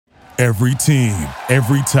Every team,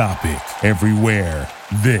 every topic, everywhere.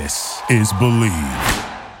 This is Believe.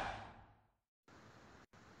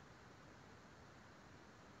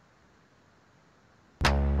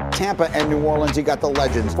 Tampa and New Orleans, you got the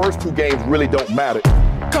legends. First two games really don't matter.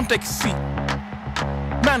 Come take a seat.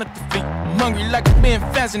 Man at the feet. I'm hungry like I've been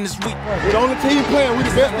fasting this week. We're the only team playing. We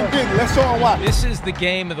the best in business. Let's show them why. This is the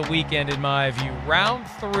game of the weekend, in my view. Round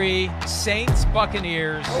 3, Saints,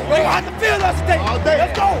 Buccaneers. They on the field us today. All day.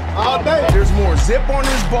 Let's go. All day. There's more zip on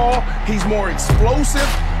his ball. He's more explosive.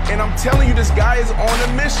 And I'm telling you, this guy is on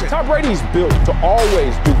a mission. Tom Brady's built to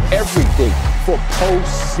always do everything for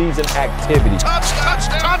postseason activity. Touchdown,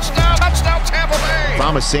 Tampa Bay. If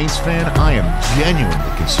I'm a Saints fan, I am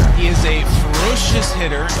genuinely concerned. He is a ferocious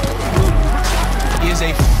hitter. He is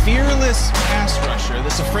a fearless pass rusher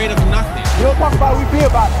that's afraid of nothing. You don't talk about it, we be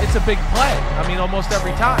about it. It's a big play. I mean, almost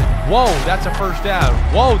every time. Whoa, that's a first down.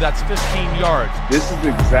 Whoa, that's 15 yards. This is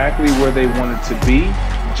exactly where they wanted to be,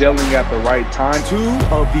 gelling at the right time. Two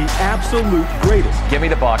of the absolute greatest. Give me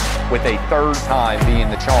the Bucs with a third time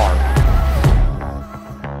being the charm.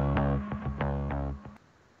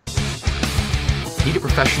 Need a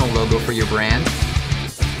professional logo for your brand?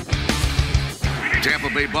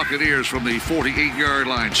 Tampa Bay Buccaneers from the 48-yard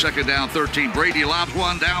line. Second down, 13. Brady lobs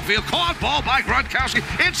one downfield. Caught ball by Gronkowski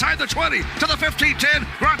inside the 20 to the 15-10.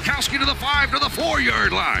 Gronkowski to the 5 to the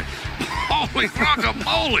 4-yard line. Holy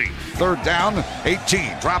guacamole. Third down,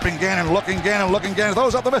 18. Dropping Gannon, looking Gannon.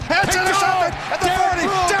 Those up the middle. It's intercepted at the 30.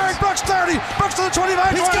 Derek Brooks 30. Brooks to the 25,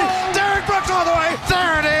 20. Derek Brooks all the way.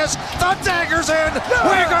 There it is. The dagger's in.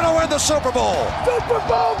 We're going to win the Super Bowl. Super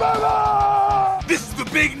Bowl, baby! This is the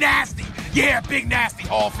Big Nasty. Yeah, Big Nasty,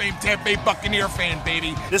 Hall of Fame Tampa Bay Buccaneer fan,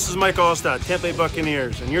 baby. This is Mike Allstott, Tampa Bay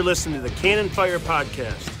Buccaneers, and you're listening to the Cannon Fire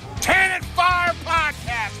Podcast. Cannon Fire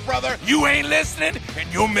Podcast, brother. You ain't listening,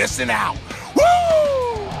 and you're missing out. Woo!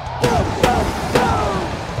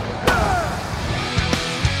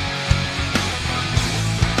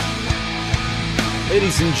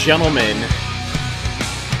 Ladies and gentlemen,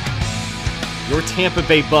 your Tampa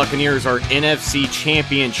Bay Buccaneers are NFC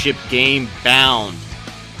Championship game bound.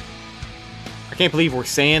 I can't believe we're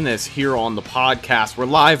saying this here on the podcast. We're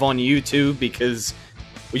live on YouTube because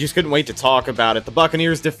we just couldn't wait to talk about it. The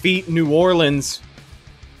Buccaneers defeat New Orleans.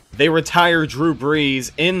 They retire Drew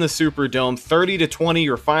Brees in the Superdome. 30-20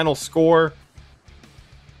 your final score.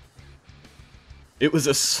 It was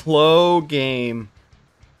a slow game.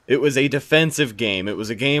 It was a defensive game. It was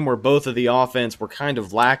a game where both of the offense were kind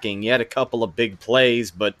of lacking. You had a couple of big plays,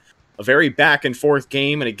 but a very back and forth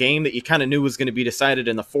game, and a game that you kind of knew was going to be decided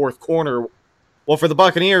in the fourth quarter. Well, for the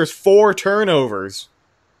Buccaneers, 4 turnovers.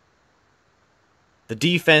 The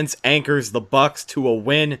defense anchors the Bucs to a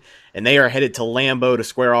win, and they are headed to Lambeau to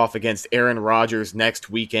square off against Aaron Rodgers next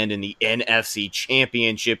weekend in the NFC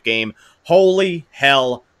Championship game. Holy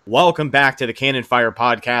hell. Welcome back to the Cannon Fire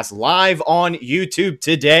Podcast, live on YouTube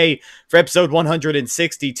today for episode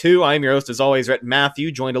 162. I'm your host, as always, Rhett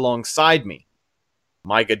Matthew, joined alongside me,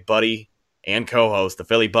 my good buddy and co-host, the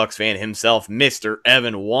Philly Bucs fan himself, Mr.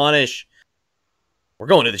 Evan Wanish. We're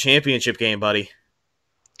going to the championship game, buddy.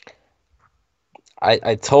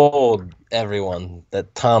 I told everyone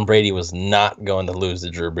that Tom Brady was not going to lose to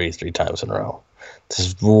Drew Brees 3 times in a row.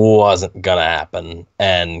 This wasn't going to happen.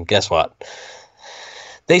 And guess what?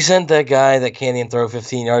 They sent that guy that can't even throw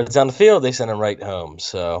 15 yards down the field. They sent him right home.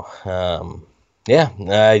 So, yeah,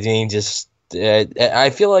 I mean, I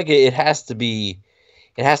feel like it has to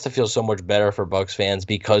feel so much better for Bucs fans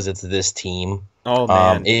because it's this team. Oh,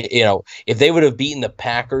 man. If they would have beaten the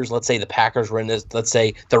Packers, let's say the Packers were in this, let's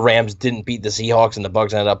say the Rams didn't beat the Seahawks and the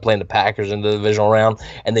Bucs ended up playing the Packers in the divisional round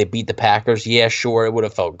and they beat the Packers, yeah, sure, it would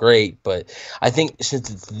have felt great. But I think since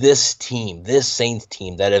it's this team, this Saints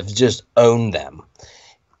team that have just owned them,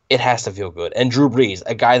 it has to feel good. And Drew Brees,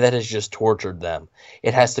 a guy that has just tortured them,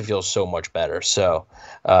 it has to feel so much better. So,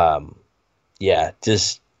 yeah,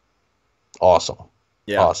 just awesome.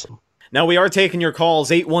 Yeah. Awesome. Now, we are taking your calls,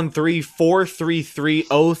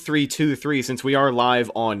 813-433-0323, since we are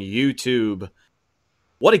live on YouTube.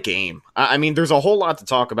 What a game. I mean, there's a whole lot to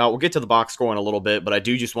talk about. We'll get to the box score in a little bit, but I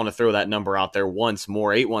do just want to throw that number out there once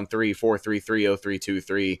more,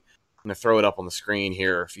 813-433-0323. I'm going to throw it up on the screen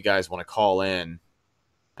here if you guys want to call in.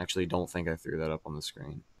 Actually, don't think I threw that up on the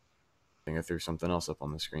screen. I think I threw something else up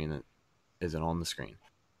on the screen that isn't on the screen.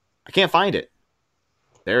 I can't find it.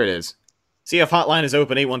 There it is. CF Hotline is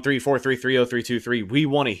open, 813-433-0323. We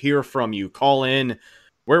want to hear from you. Call in.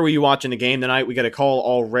 Where were you watching the game tonight? We got a call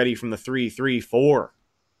already from the 334.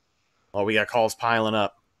 Oh, we got calls piling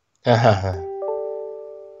up. Cannon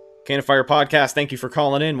Fire Podcast, thank you for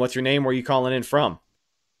calling in. What's your name? Where are you calling in from?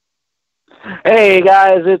 Hey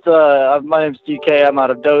guys, it's my name's TK. I'm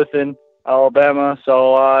out of Dothan, Alabama.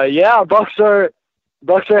 So yeah, Bucks are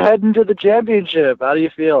heading to the championship. How do you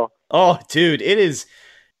feel? Oh, dude, it is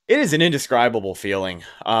an indescribable feeling.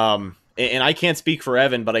 And I can't speak for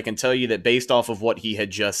Evan, but I can tell you that based off of what he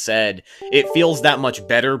had just said, it feels that much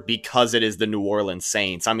better because it is the New Orleans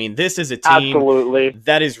Saints. I mean, this is a team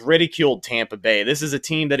that has ridiculed Tampa Bay. This is a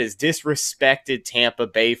team that has disrespected Tampa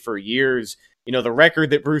Bay for years. You know, the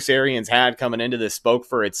record that Bruce Arians had coming into this spoke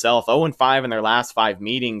for itself. 0-5 in their last 5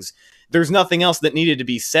 meetings. There's nothing else that needed to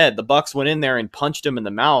be said. The Bucs went in there and punched him in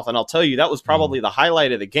the mouth, and I'll tell you, that was probably the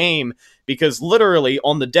highlight of the game, because literally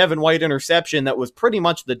on the Devin White interception that was pretty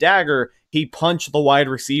much the dagger, he punched the wide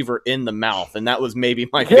receiver in the mouth, and that was maybe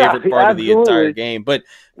my favorite part of the entire game. But,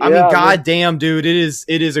 I mean, goddamn, dude, it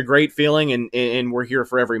is a great feeling, and we're here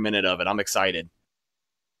for every minute of it. I'm excited.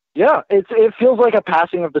 Yeah, it feels like a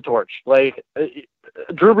passing of the torch. Like,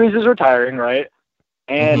 Drew Brees is retiring, right?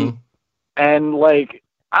 And like,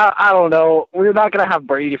 I don't know. We're not going to have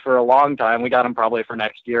Brady for a long time. We got him probably for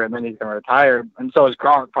next year, and then he's going to retire, and so is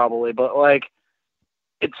Gronk probably. But like,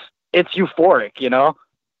 it's euphoric, you know?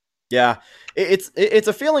 Yeah, it's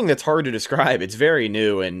a feeling that's hard to describe. It's very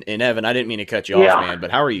new, and Evan, I didn't mean to cut you off, man,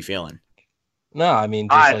 but how are you feeling? No, I mean,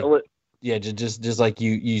 just like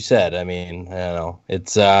you said. I mean, I don't know.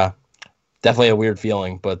 It's definitely a weird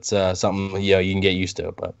feeling, but something you can get used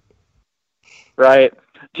to. But right.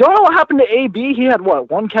 Do you know what happened to AB? He had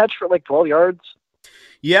one catch for like 12 yards?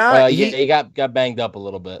 Yeah. He got banged up a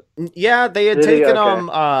little bit. Yeah, they had taken him.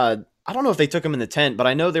 I don't know if they took him in the tent, but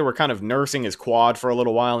I know they were kind of nursing his quad for a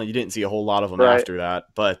little while, and you didn't see a whole lot of them after that.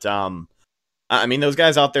 But, I mean, those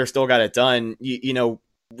guys out there still got it done. You know,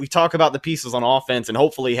 we talk about the pieces on offense, and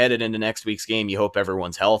hopefully headed into next week's game, you hope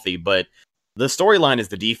everyone's healthy. But the storyline is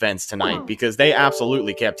the defense tonight, because they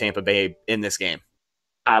absolutely kept Tampa Bay in this game.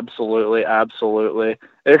 Absolutely.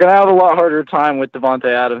 They're going to have a lot harder time with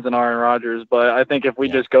Devontae Adams and Aaron Rodgers, but I think if we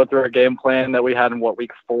just go through our game plan that we had in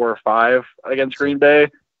week 4 or 5 against Green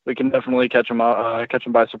Bay, we can definitely catch them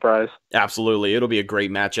by surprise. Absolutely. It'll be a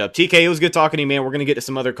great matchup. TK, it was good talking to you, man. We're going to get to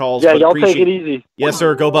some other calls. Yeah, y'all take it easy. Yes,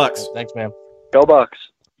 sir. Go Bucks. Thanks, man. Go Bucks.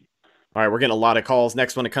 All right, we're getting a lot of calls.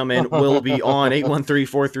 Next one to come in will be on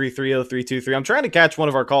 813-433-0323. I'm trying to catch one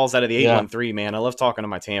of our calls out of the 813, man. I love talking to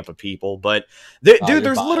my Tampa people. But, dude,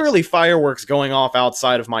 there's literally fireworks going off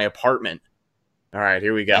outside of my apartment. All right,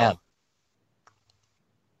 here we go. Yeah.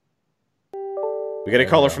 We got a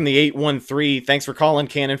caller from the 813. Thanks for calling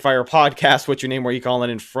Cannon Fire Podcast. What's your name? Where are you calling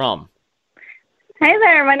in from? Hi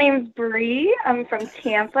there. My name's Bree. I'm from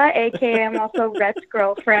Tampa, a.k.a. I'm also Rhett's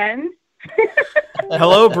girlfriend.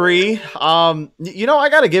 Hello, Bree. You know, I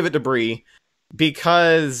got to give it to Bree,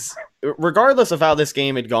 because regardless of how this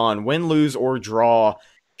game had gone, win, lose, or draw,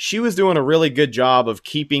 she was doing a really good job of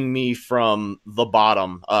keeping me from the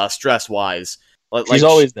bottom, stress-wise. She's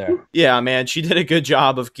always there. Yeah, man, she did a good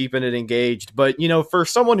job of keeping it engaged. But, you know, for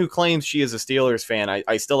someone who claims she is a Steelers fan,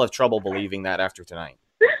 I still have trouble believing that after tonight.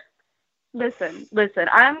 Listen,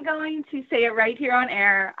 I'm going to say it right here on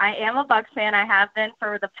air. I am a Bucs fan. I have been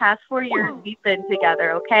for the past 4 years. We've been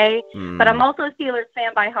together, okay? But I'm also a Steelers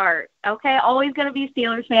fan by heart, okay? Always going to be a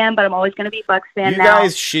Steelers fan, but I'm always going to be a Bucs fan now.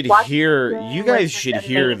 You guys should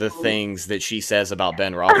hear the things that she says about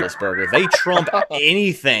Ben Roethlisberger. They trump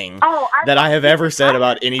anything that I have ever said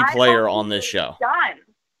about any player on this show.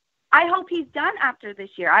 I hope he's done after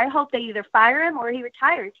this year. I hope they either fire him or he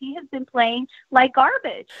retires. He has been playing like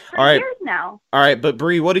garbage for years now. All right, but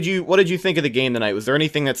Bree, what did you think of the game tonight? Was there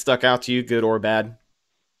anything that stuck out to you, good or bad?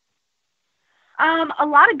 A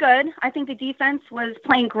lot of good. I think the defense was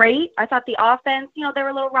playing great. I thought the offense, you know, they were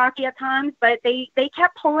a little rocky at times, but they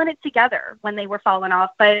kept pulling it together when they were falling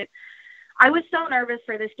off. But I was so nervous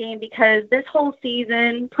for this game because this whole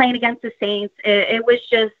season playing against the Saints, it was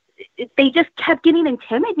just, they just kept getting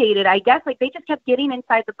intimidated, I guess. Like, they just kept getting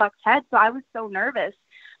inside the Bucs' head, so I was so nervous.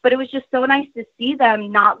 But it was just so nice to see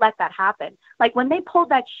them not let that happen. Like, when they pulled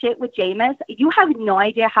that shit with Jameis, you have no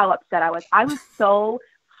idea how upset I was. I was so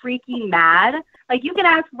freaking mad. Like, you can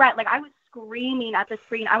ask Rhett. Like, I was screaming at the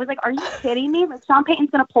screen. I was like, are you kidding me? Like, Sean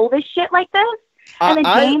Payton's going to pull this shit like this? And then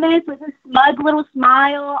Jameis with his smug little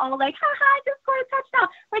smile, all like, ha-ha, I just scored a touchdown.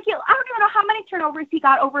 Like, I don't even know how many turnovers he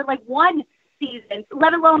got over, like, one season,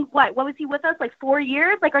 let alone what was he with us, like 4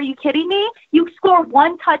 years? Like, are you kidding me? You score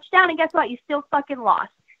one touchdown and guess what? You still fucking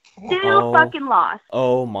lost. Fucking lost.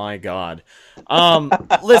 Oh my God.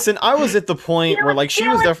 Listen, I was at the point where, like, she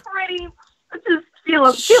was definitely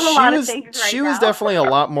definitely a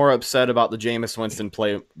lot more upset about the Jameis Winston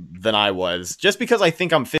play than I was, just because I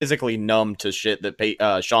think I'm physically numb to shit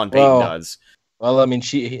that Sean Payton does. Well, I mean,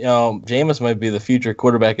 Jameis might be the future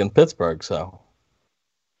quarterback in Pittsburgh. So.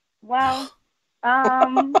 Well,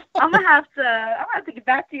 I'm gonna have to get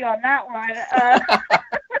back to you on that one.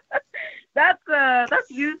 That's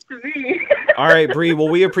used to me. All right, Bree. Well,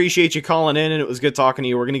 we appreciate you calling in, and it was good talking to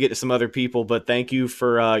you. We're going to get to some other people, but thank you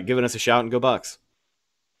for giving us a shout, and go Bucks.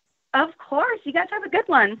 Of course. You guys have a good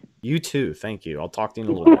one. You too. Thank you. I'll talk to you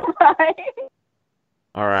in a little bit. Bye.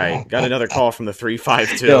 All right. Got another call from the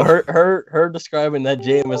 352. Yo, her describing that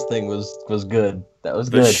Jameis thing was good. That was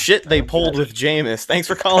good. The shit they pulled with Jameis. Thanks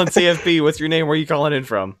for calling CFP. What's your name? Where are you calling in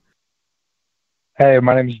from? Hey,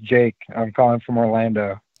 my name's Jake. I'm calling from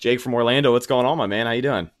Orlando. Jake from Orlando. What's going on, my man? How you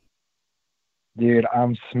doing? Dude,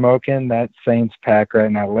 I'm smoking that Saints pack right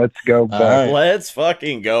now. Let's go, Bucks. Right. Let's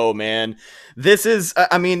fucking go, man. This is,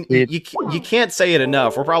 I mean, you can't say it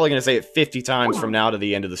enough. We're probably going to say it 50 times from now to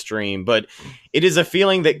the end of the stream, but it is a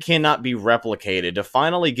feeling that cannot be replicated. To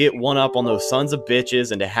finally get one up on those sons of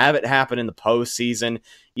bitches and to have it happen in the postseason.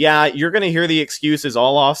 Yeah, you're going to hear the excuses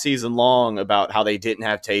all off season long about how they didn't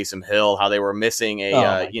have Taysom Hill, how they were missing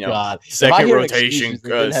a second rotation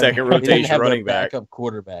running back. Backup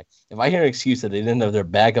quarterback. If I hear an excuse that they didn't have their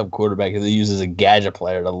backup quarterback, they use as a gadget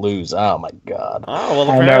player to lose. Oh my god. Oh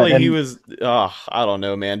well, apparently he was. I don't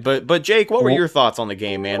know, man. But Jake, what were your thoughts on the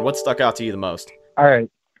game, man? What stuck out to you the most? All right,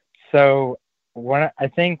 so I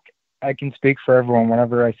think I can speak for everyone.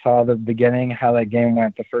 Whenever I saw the beginning, how that game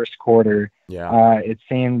went, the first quarter, it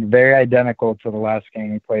seemed very identical to the last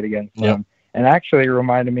game we played against them. And actually, it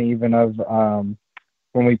reminded me even of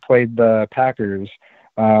when we played the Packers,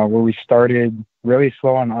 where we started really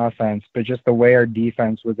slow on offense, but just the way our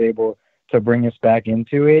defense was able to bring us back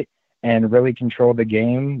into it and really control the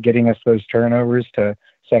game, getting us those turnovers to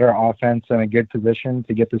set our offense in a good position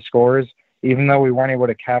to get the scores, even though we weren't able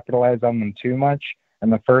to capitalize on them too much in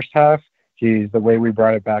the first half. Geez, the way we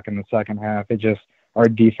brought it back in the second half, our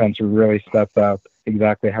defense really stepped up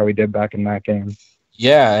exactly how we did back in that game.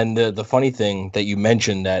 Yeah, and the funny thing that you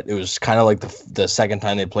mentioned that it was kind of like the second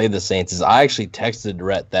time they played the Saints is I actually texted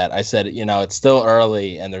Rhett that. I said, it's still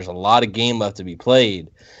early and there's a lot of game left to be played.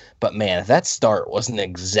 But, man, if that start wasn't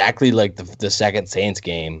exactly like the second Saints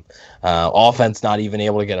game, offense not even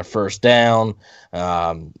able to get a first down,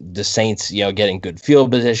 the Saints, getting good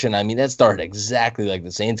field position. I mean, that started exactly like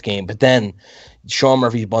the Saints game. But then Sean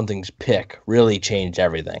Murphy Bunting's pick really changed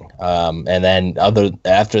everything. And then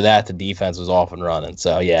after that, the defense was off and running.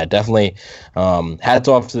 So, yeah, definitely hats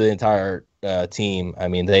off to the entire team. I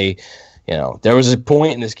mean, there was a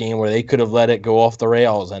point in this game where they could have let it go off the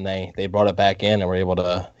rails, and they brought it back in and were able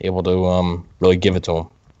to really give it to them.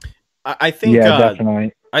 I think,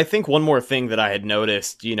 definitely. I think one more thing that I had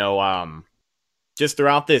noticed, just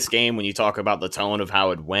throughout this game, when you talk about the tone of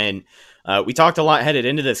how it went, we talked a lot headed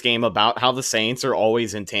into this game about how the Saints are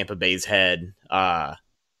always in Tampa Bay's head.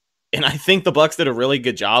 And I think the Bucs did a really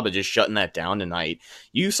good job of just shutting that down tonight.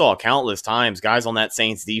 You saw countless times guys on that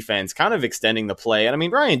Saints defense kind of extending the play. And I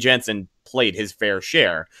mean, Ryan Jensen played his fair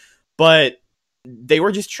share, but they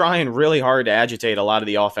were just trying really hard to agitate a lot of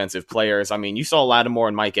the offensive players. I mean, you saw Lattimore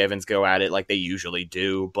and Mike Evans go at it like they usually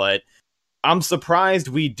do, but I'm surprised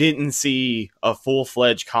we didn't see a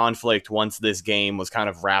full-fledged conflict once this game was kind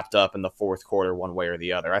of wrapped up in the fourth quarter one way or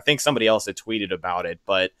the other. I think somebody else had tweeted about it,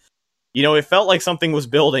 but it felt like something was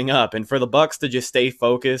building up, and for the Bucs to just stay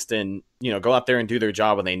focused and, go out there and do their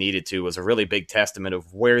job when they needed to was a really big testament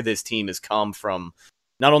of where this team has come from,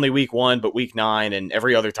 not only week 1, but week 9 and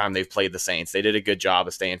every other time they've played the Saints. They did a good job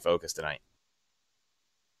of staying focused tonight.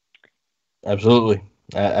 Absolutely.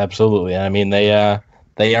 Absolutely. I mean, they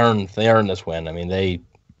earned this win. I mean,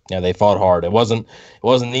 they fought hard. It wasn't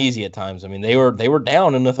easy at times. I mean, they were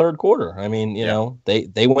down in the third quarter. I mean,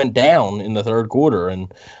 they went down in the third quarter,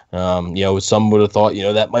 and some would have thought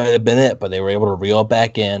that might have been it, but they were able to reel it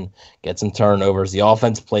back in, get some turnovers. The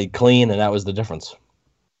offense played clean, and that was the difference.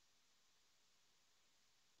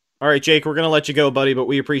 All right, Jake, we're gonna let you go, buddy, but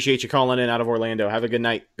we appreciate you calling in out of Orlando. Have a good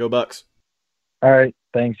night. Go Bucs. All right,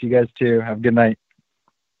 thanks. You guys too. Have a good night.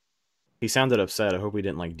 He sounded upset. I hope we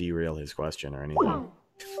didn't derail his question or anything.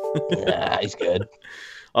 Nah, he's good.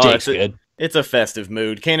 Jake's good. It's a festive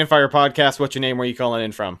mood. Cannon Fire Podcast, what's your name? Where are you calling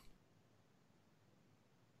in from?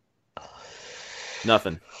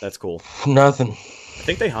 Nothing. That's cool. Nothing. I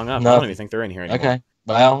think they hung up. Nothing. I don't even think they're in here anymore. Okay.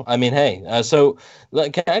 Well, I mean, hey, so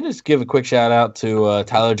can I just give a quick shout out to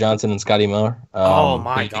Tyler Johnson and Scotty Miller? Oh,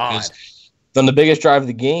 my God. On the biggest drive of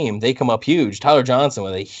the game, they come up huge. Tyler Johnson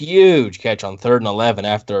with a huge catch on 3rd and 11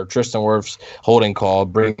 after Tristan Wirfs' holding call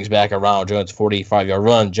brings back a Ronald Jones 45-yard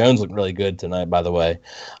run. Jones looked really good tonight, by the way.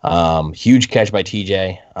 Huge catch by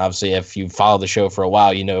TJ. Obviously, if you follow the show for a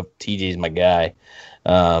while, TJ's my guy.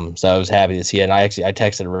 So I was happy to see it. And I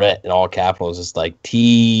texted Rhett in all capitals. It's like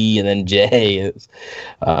T and then J.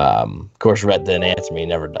 Of course, Rhett didn't answer me. He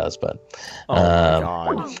never does. But oh my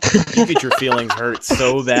God, you get your feelings hurt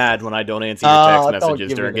so bad when I don't answer your text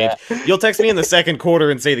messages during games. You'll text me in the second quarter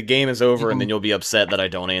and say the game is over, and then you'll be upset that I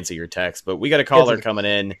don't answer your text. But we got a caller coming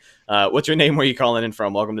in. What's your name? Where are you calling in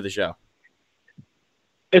from? Welcome to the show.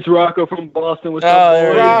 It's Rocco from Boston. What's up,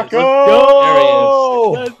 boys?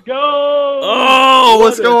 Rocco! Let's go! Oh,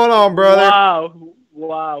 what's going on, brother?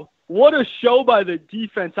 Wow. What a show by the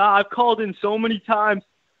defense. I've called in so many times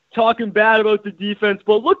talking bad about the defense,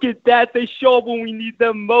 but look at that. They show up when we need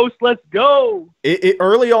them most. Let's go.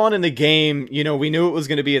 Early on in the game, you know, we knew it was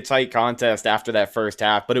going to be a tight contest after that first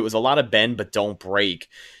half, but it was a lot of bend but don't break.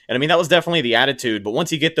 And I mean, that was definitely the attitude, but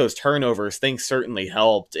once you get those turnovers, things certainly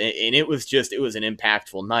helped. And it was an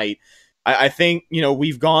impactful night. I think, you know,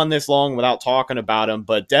 we've gone this long without talking about him,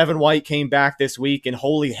 but Devin White came back this week, and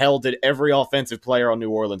holy hell did every offensive player on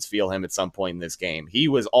New Orleans feel him at some point in this game. He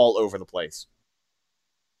was all over the place.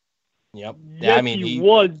 Yep. Yes, I mean, he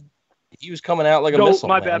was coming out like a missile.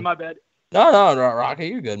 My bad. No, Rocky,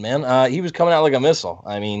 you're good, man. He was coming out like a missile.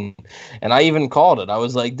 I mean, and I even called it. I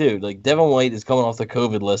was like, dude, like Devin White is coming off the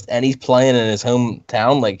COVID list, and he's playing in his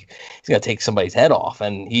hometown. Like he's gonna take somebody's head off,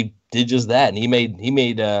 and he did just that. And he made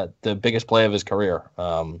the biggest play of his career.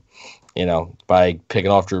 You know, by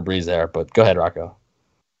picking off Drew Brees there. But go ahead, Rocco.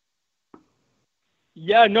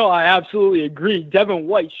 Yeah, no, I absolutely agree. Devin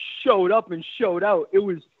White showed up and showed out. It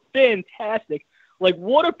was fantastic. Like,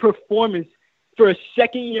 what a performance for a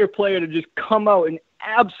second-year player to just come out and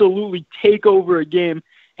absolutely take over a game.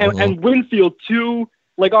 And Winfield, too.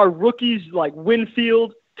 Like, our rookies, like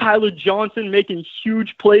Winfield, Tyler Johnson making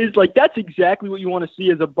huge plays. Like, that's exactly what you want to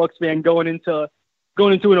see as a Bucs fan going into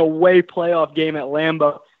an away playoff game at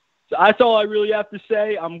Lambeau. So that's all I really have to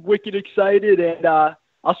say. I'm wicked excited, and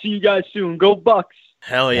I'll see you guys soon. Go Bucs.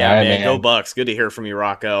 Hell yeah, man. Go Bucs. Good to hear from you,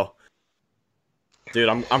 Rocco. Dude,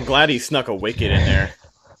 I'm glad he snuck a wicked in there.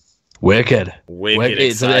 Wicked excited.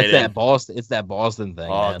 It's that Boston thing.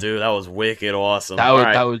 Oh, man. Dude, that was wicked awesome. That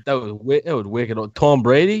was wicked. Tom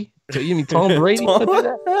Brady? You mean Tom Brady?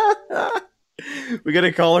 We got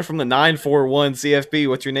a caller from the 941 CFB.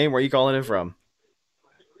 What's your name? Where are you calling in from?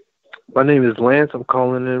 My name is Lance. I'm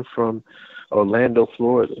calling in from Orlando,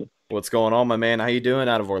 Florida. What's going on, my man? How you doing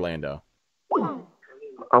out of Orlando?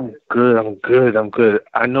 I'm good.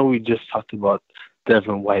 I know we just talked about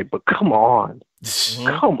Devin White, but come on.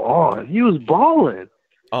 Come on. He was balling.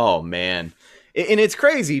 Oh, man. And it's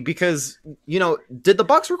crazy because, you know, did the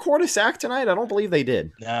Bucs record a sack tonight? I don't believe they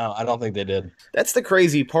did. No, I don't think they did. That's the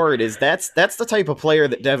crazy part is that's the type of player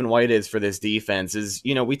that Devin White is for this defense is,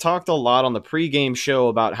 you know, we talked a lot on the pregame show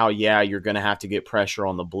about how, yeah, you're going to have to get pressure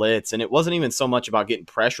on the blitz. And it wasn't even so much about getting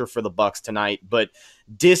pressure for the Bucs tonight, but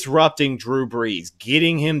disrupting Drew Brees,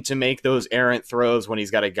 getting him to make those errant throws when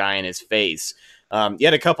he's got a guy in his face. You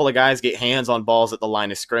had a couple of guys get hands on balls at the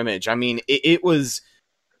line of scrimmage. I mean, it was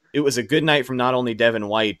a good night from not only Devin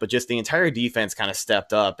White, but just the entire defense kind of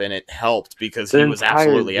stepped up, and it helped because he was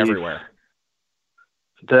absolutely everywhere.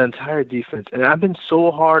 The entire defense. And I've been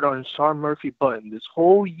so hard on Sean Murphy-Bunting this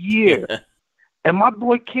whole year. And my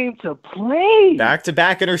boy came to play.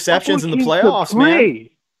 Back-to-back interceptions in the playoffs, man.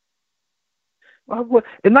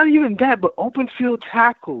 And not even that, but open field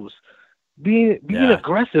tackles. Being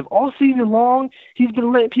aggressive. All season long, he's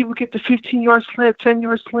been letting people get the 15-yard slant,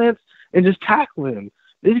 10-yard slants, and just tackling him.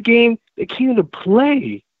 This game, it came to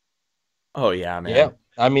play. Oh, yeah, man. Yeah.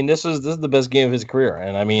 I mean, this is the best game of his career.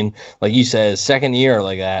 And, I mean, like you said, second year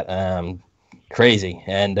like that, crazy.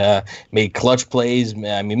 And made clutch plays.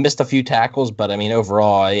 I mean, missed a few tackles, but, I mean,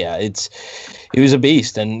 overall, yeah, he was a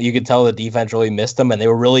beast. And you could tell the defense really missed him. And they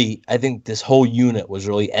were really, I think this whole unit was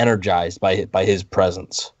really energized by his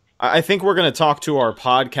presence. I think we're going to talk to our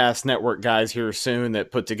podcast network guys here soon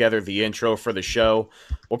that put together the intro for the show.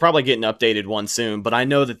 We'll probably get an updated one soon, but I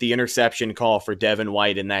know that the interception call for Devin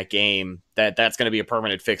White in that game, that's going to be a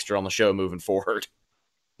permanent fixture on the show moving forward.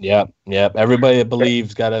 Yep. Everybody that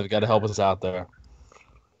believes got to help us out there.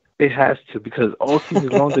 It has to, because all season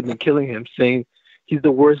long they've been killing him, saying he's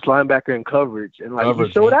the worst linebacker in coverage, and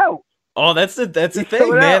he showed out. Oh, that's the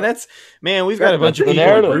thing, man. We've got a bunch of people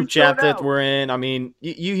in the group chat that we're in. I mean,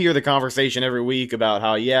 you hear the conversation every week about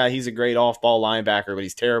how, yeah, he's a great off-ball linebacker, but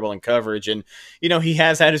he's terrible in coverage. And, you know, he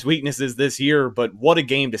has had his weaknesses this year, but what a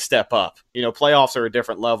game to step up. You know, playoffs are a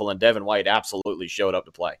different level, and Devin White absolutely showed up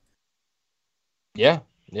to play. Yeah,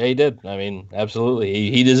 he did. I mean,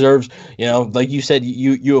 absolutely. He deserves, you know, like you said,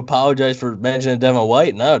 you apologize for mentioning Devin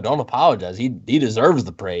White. No, don't apologize. He deserves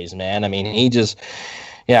the praise, man. I mean,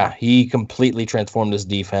 he completely transformed his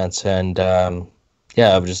defense, and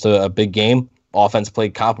Yeah, just a big game. Offense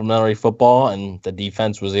played complimentary football, and the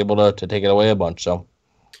defense was able to take it away a bunch. So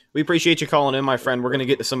we appreciate you calling in, my friend. We're going to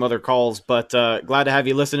get to some other calls, but glad to have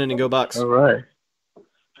you listening, and go Bucks. All right.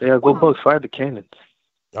 Yeah, go Bucks. Fire the cannons.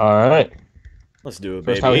 All right. Let's do it,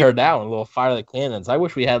 baby. First time we heard that one, a little fire the cannons. I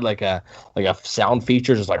wish we had like a sound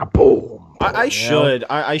feature, just like a boom. I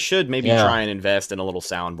should maybe try and invest in a little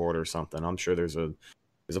soundboard or something. I'm sure there's a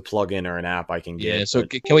plug-in or an app I can get. Yeah. So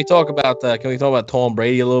can we talk about Tom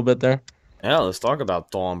Brady a little bit there? Yeah, let's talk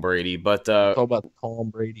about Tom Brady. But talk about Tom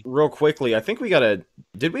Brady real quickly. I think we got a.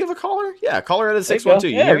 Did we have a caller? Yeah, caller at a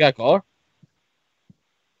 612. Yeah, we got a caller.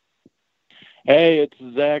 Hey,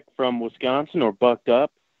 it's Zach from Wisconsin, or Bucked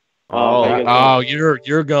Up.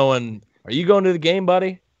 You're going. Are you going to the game,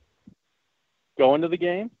 buddy? Going to the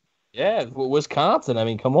game? Yeah, Wisconsin. I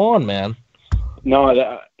mean, come on, man.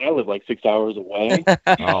 No, I live like 6 hours away.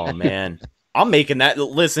 Oh man, I'm making that.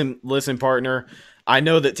 Listen, partner. I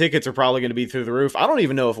know that tickets are probably going to be through the roof. I don't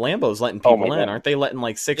even know if Lambeau's letting people in. Aren't they letting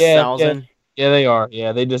like 6,000? Yeah, they are.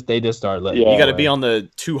 Yeah, they just started letting. You got to be on the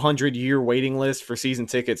 200-year waiting list for season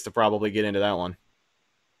tickets to probably get into that one.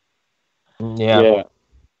 Yeah.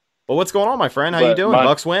 Well, what's going on, my friend? How you doing?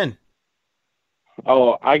 Bucks win.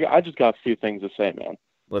 Oh, I just got a few things to say, man.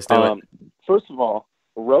 Let's do it. First of all,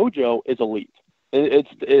 Rojo is elite.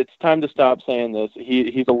 It's time to stop saying this.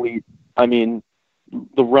 He's elite. I mean,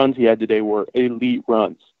 the runs he had today were elite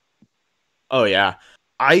runs. Oh yeah,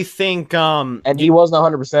 I think. And he wasn't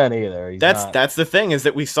 100% either. That's the thing, is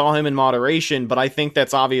that we saw him in moderation, but I think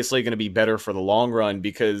that's obviously going to be better for the long run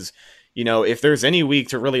because, you know, if there's any week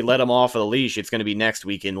to really let him off of the leash, it's going to be next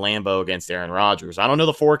week in Lambeau against Aaron Rodgers. I don't know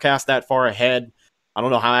the forecast that far ahead. I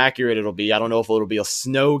don't know how accurate it'll be. I don't know if it'll be a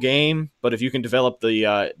snow game, but if you can develop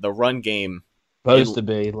the run game. Supposed to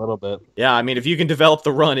be a little bit. Yeah, I mean, if you can develop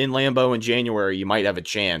the run in Lambeau in January, you might have a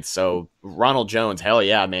chance. So Ronald Jones, hell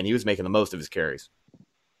yeah, man, he was making the most of his carries.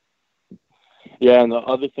 Yeah, and the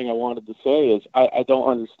other thing I wanted to say is I don't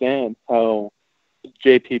understand how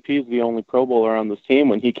JPP is the only Pro Bowler on this team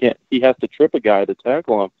when he has to trip a guy to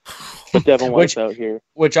tackle him. But Devin White's out here.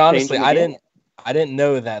 Which honestly, I didn't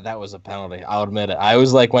know that was a penalty. I'll admit it. I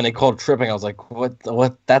was like, when they called tripping, I was like,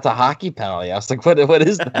 what? That's a hockey penalty. I was like, what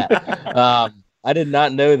is that? I did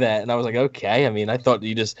not know that, and I was like, okay. I mean, I thought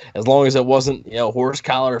you just, as long as it wasn't, horse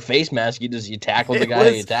collar or face mask, you tackled the guy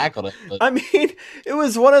and you tackled it. But. I mean, it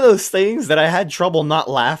was one of those things that I had trouble not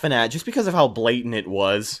laughing at just because of how blatant it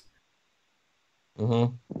was.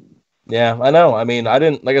 Mm-hmm. Yeah, I know. I mean, I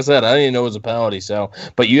didn't even know it was a penalty. So,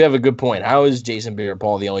 but you have a good point. How is Jason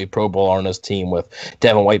Pierre-Paul the only Pro Bowler on this team with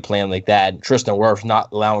Devin White playing like that, and Tristan Wirfs not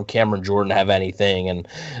allowing Cameron Jordan to have anything, and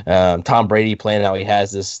Tom Brady playing how he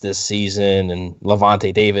has this season, and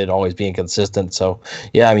Levante David always being consistent? So,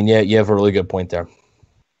 yeah, I mean, you have a really good point there.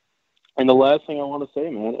 And the last thing I want to say,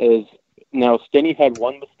 man, is now Stinney had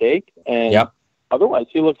one mistake, and yep. Otherwise,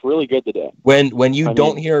 he looked really good today. When you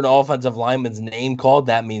don't hear an offensive lineman's name called,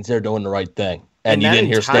 that means they're doing the right thing. And you didn't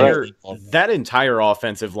hear Stinney. That entire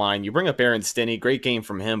offensive line, you bring up Aaron Stinney, great game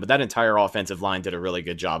from him, but that entire offensive line did a really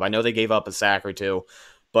good job. I know they gave up a sack or two,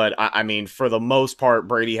 but I mean, for the most part,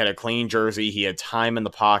 Brady had a clean jersey. He had time in the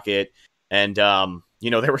pocket, and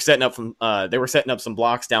they were setting up some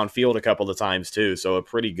blocks downfield a couple of times too. So a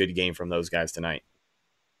pretty good game from those guys tonight.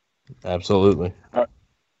 Absolutely.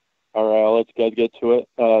 All right, let's get to it.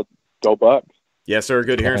 Go Bucks. Yes, sir.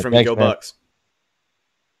 Good hearing from you. Go Bucks.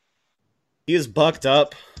 He is Bucked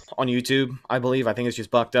Up on YouTube, I believe. I think it's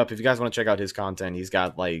just Bucked Up. If you guys want to check out his content, he's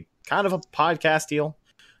got like kind of a podcast deal.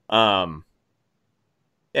 Yeah,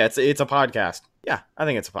 it's a podcast. Yeah, I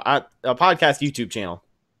think it's a podcast YouTube channel.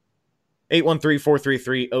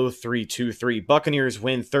 813-433-0323. Buccaneers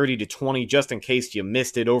win 30-20. Just in case you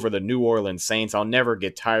missed it, over the New Orleans Saints. I'll never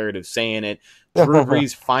get tired of saying it. Drew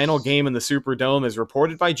Brees' final game in the Superdome is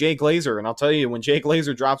reported by Jay Glazer, and I'll tell you, when Jay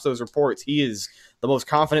Glazer drops those reports, he is the most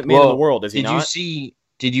confident man in the world. Is he not?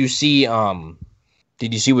 Did you see what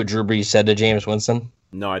Drew Brees said to Jameis Winston?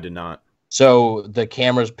 No, I did not. So the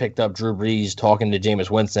cameras picked up Drew Brees talking to Jameis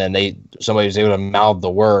Winston, and somebody was able to mouth the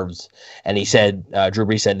words, and he said, Drew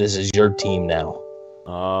Brees said, "This is your team now."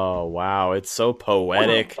 Oh wow, it's so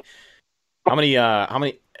poetic. How many?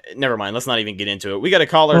 Never mind. Let's not even get into it. We got a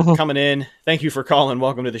caller coming in. Thank you for calling.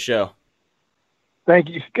 Welcome to the show. Thank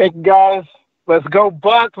you, guys. Let's go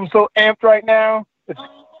Bucks. I'm so amped right now.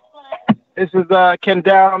 This is Ken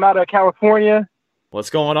Dow. I'm out of California. What's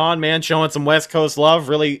going on, man? Showing some West Coast love.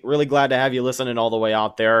 Really, really glad to have you listening all the way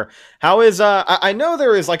out there. How is I know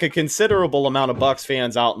there is like a considerable amount of Bucks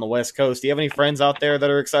fans out in the West Coast. Do you have any friends out there that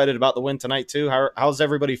are excited about the win tonight too? How's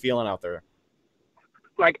everybody feeling out there?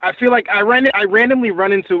 like I feel like I randomly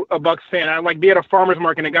run into a Bucks fan. I like be at a farmer's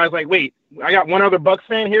market and the guy's like, wait, I got one other Bucks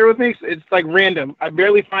fan here with me. So it's like random. I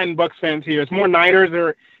barely find Bucks fans here. It's more Niners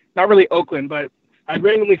or not really Oakland, but I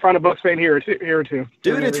randomly find a Bucks fan here or two.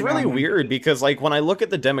 Dude, it's really weird because like when I look at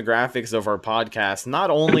the demographics of our podcast, not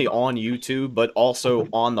only on YouTube, but also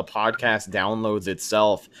on the podcast downloads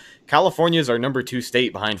itself, California is our number 2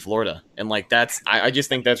 state behind Florida. And like I just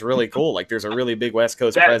think that's really cool. Like there's a really big West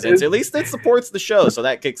Coast presence. At least that supports the show. So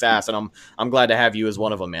that kicks ass. And I'm glad to have you as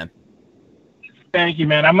one of them, man. Thank you,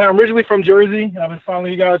 man. I'm originally from Jersey. I've been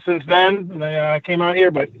following you guys since then. And I came out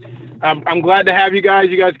here, but I'm glad to have you guys.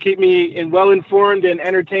 You guys keep me well informed and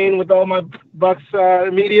entertained with all my Bucks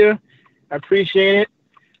media. I appreciate it.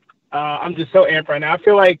 I'm just so amped right now. I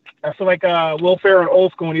feel like Will Ferrell in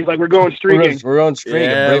Old School, and he's like, "We're going streaking." We're going streaking.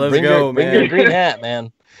 Yeah, let's go, man. Bring your green hat,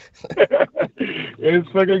 man.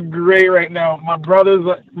 It's fucking great right now. My brother's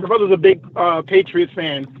a big Patriots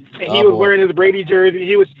fan, and he was wearing his Brady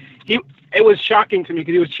jersey. It was shocking to me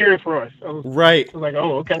because he was cheering for us. Right. I was like,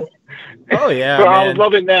 oh, okay. Oh, yeah, so man. I was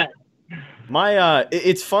loving that.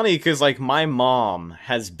 It's funny because, like, my mom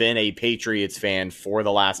has been a Patriots fan for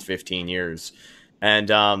the last 15 years. And,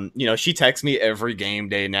 she texts me every game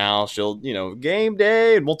day now. She'll, game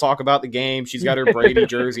day, and we'll talk about the game. She's got her Brady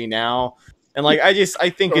jersey now. And, like, I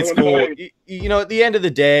think it's cool. At the end of the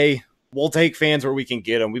day, we'll take fans where we can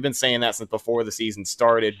get them. We've been saying that since before the season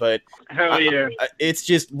started, but hell yeah. It's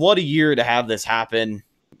just what a year to have this happen.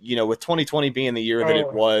 With 2020 being the year that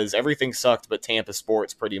it was, everything sucked but Tampa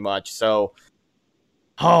sports pretty much. So,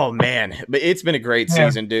 oh man, but it's been a great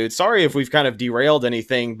season, dude. Sorry if we've kind of derailed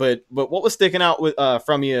anything, but what was sticking out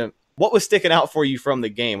from you? What was sticking out for you from the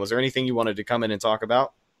game? Was there anything you wanted to come in and talk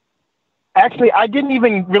about? Actually, I didn't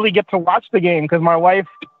even really get to watch the game because my wife,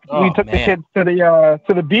 we took the kids to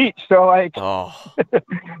the beach. So like,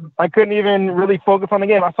 I couldn't even really focus on the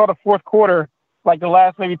game. I saw the fourth quarter, like the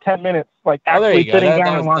last maybe 10 minutes, like actually sitting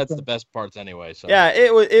down and watching. That's the best parts anyway. So yeah,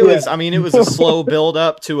 it was. I mean, it was a slow build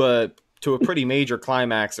up to a pretty major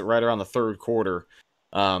climax right around the third quarter.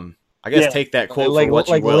 I guess take that quote for what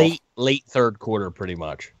you will. Late third quarter, pretty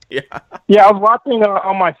much. Yeah, I was watching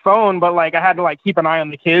on my phone, but like I had to like keep an eye on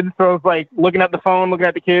the kids. So I was like looking at the phone, looking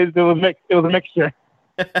at the kids. It was a mixture.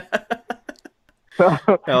 But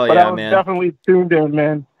I was definitely tuned in,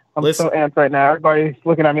 man. I'm so amped right now. Everybody's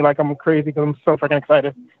looking at me like I'm crazy because I'm so freaking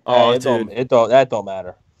excited. Oh, that don't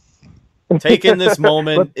matter. Take in this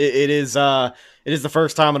moment. It is the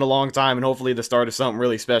first time in a long time, and hopefully the start of something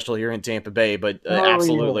really special here in Tampa Bay. But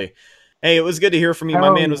absolutely. Yeah. Hey, it was good to hear from you,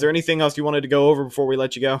 my man. Was there anything else you wanted to go over before we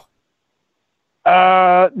let you go?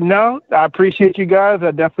 No, I appreciate you guys.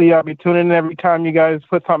 I definitely be tuning in every time you guys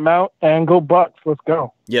put something out. And go Bucks. Let's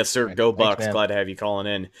go. Yes, sir. Go Bucks. Glad to have you calling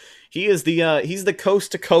in. He is he's the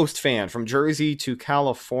coast to coast fan from Jersey to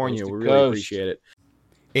California. We really appreciate it.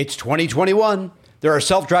 It's 2021. There are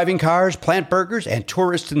self-driving cars, plant burgers, and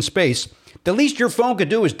tourists in space. The least your phone could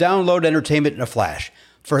do is download entertainment in a flash.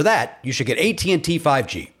 For that, you should get AT&T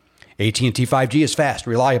 5G. AT&T 5G is fast,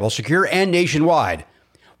 reliable, secure, and nationwide.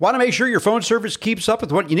 Want to make sure your phone service keeps up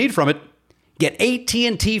with what you need from it? Get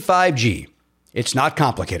AT&T 5G. It's not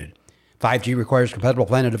complicated. 5G requires compatible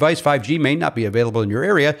plan and device. 5G may not be available in your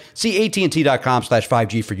area. See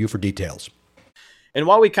AT&T.com/5G for you for details. And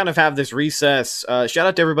while we kind of have this recess, shout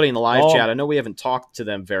out to everybody in the live chat. I know we haven't talked to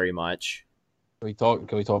them very much. Can we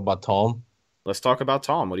talk about Tom? Let's talk about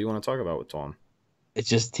Tom. What do you want to talk about with Tom? It's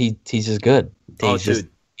just he's just good. He's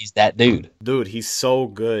that dude. Dude, he's so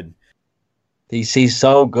good. He's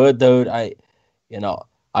so good, dude.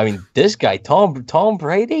 This guy, Tom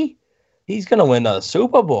Brady, he's gonna win the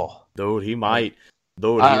Super Bowl. Dude, he might.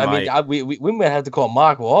 We might have to call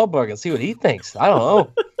Mark Wahlberg and see what he thinks. I don't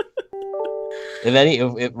know.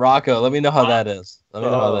 If Rocco, let me know how that is. Let me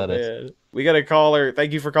know how that is. We got a caller.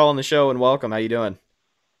 Thank you for calling the show and welcome. How you doing?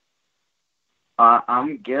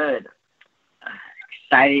 I'm good.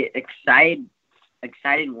 Excited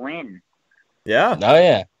win. Yeah. Oh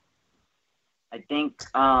yeah. I think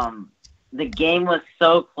the game was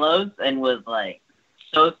so close and was like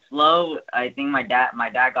so slow. I think my dad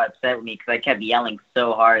got upset with me because I kept yelling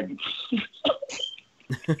so hard.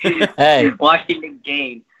 Hey, watching the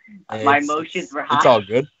game, my emotions were high. It's all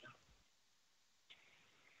good.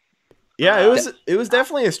 Yeah, it was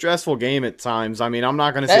definitely a stressful game at times. I mean, I'm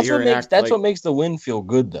not going to sit here and act That's what makes the win feel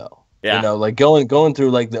good, though. Yeah. Like going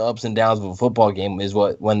through like the ups and downs of a football game is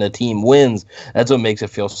when the team wins, that's what makes it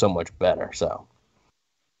feel so much better. So.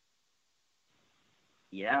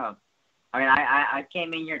 Yeah. I mean, I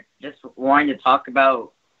came in here just wanting to talk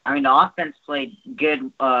about, the offense played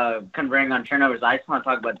good converting on turnovers. I just want to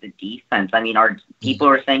talk about the defense. I mean, our people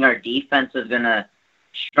were saying our defense was going to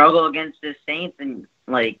struggle against the Saints and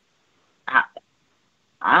like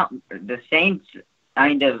the Saints. I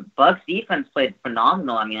mean, the Bucs defense played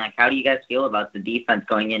phenomenal. I mean, like, how do you guys feel about the defense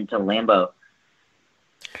going into Lambeau?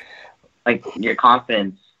 Like, your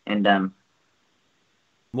confidence in them?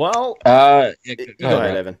 Well, go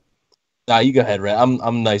ahead, Evan. Nah, you go ahead, Red. I'm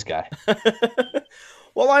a nice guy.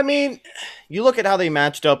 Well, I mean, you look at how they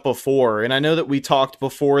matched up before, and I know that we talked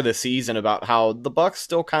before the season about how the Bucs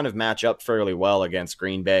still kind of match up fairly well against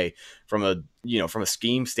Green Bay from a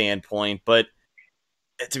scheme standpoint, but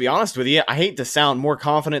to be honest with you, I hate to sound more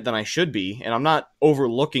confident than I should be, and I'm not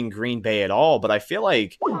overlooking Green Bay at all, but I feel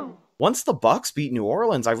like once the Bucs beat New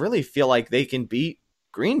Orleans, I really feel like they can beat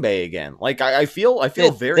Green Bay again. Like I feel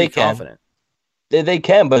very confident. They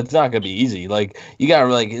can, but it's not going to be easy. Like you got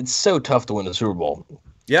to it's so tough to win the Super Bowl.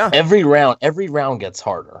 Yeah. Every round gets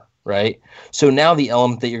harder, right? So now the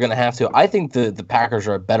element that you're going to have to, I think the Packers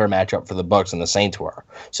are a better matchup for the Bucs than the Saints were.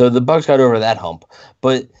 So the Bucs got over that hump,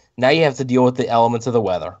 but now you have to deal with the elements of the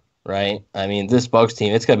weather, right? I mean, this Bucs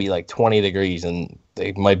team, it's going to be like 20 degrees and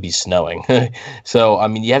it might be snowing. So, I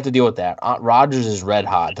mean, you have to deal with that. Rodgers is red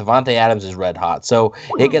hot. Devontae Adams is red hot. So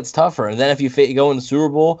it gets tougher. And then if you go in the Super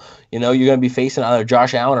Bowl, you're going to be facing either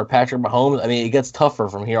Josh Allen or Patrick Mahomes. I mean, it gets tougher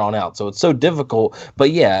from here on out. So it's so difficult.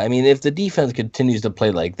 But yeah, I mean, if the defense continues to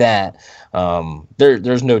play like that,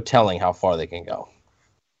 there's no telling how far they can go.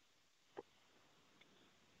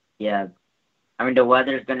 Yeah. I mean, the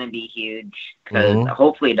weather's going to be huge because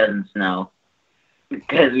hopefully it doesn't snow.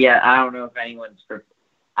 Because, I don't know if anyone's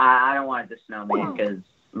I don't want it to snow, man, because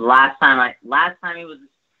last time it was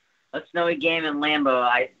a snowy game in Lambeau,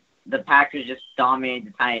 the Packers just dominated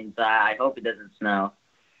the Titans. I hope it doesn't snow.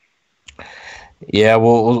 Yeah,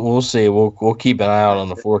 we'll see. We'll keep an eye out on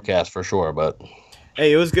the forecast for sure, but...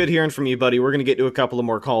 Hey, it was good hearing from you, buddy. We're going to get to a couple of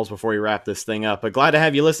more calls before we wrap this thing up, but glad to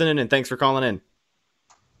have you listening, and thanks for calling in.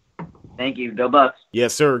 Thank you. Go Bucs.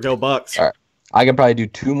 Yes, sir. Go Bucs. All right. I can probably do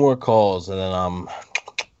 2 more calls, and then I'm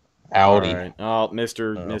outie. Right. Oh,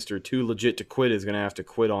 Mr. Too Legit to Quit is going to have to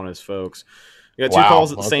quit on us, folks. We got 2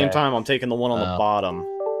 calls at the same time. I'm taking the one on the bottom.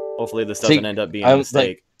 Hopefully this doesn't end up being a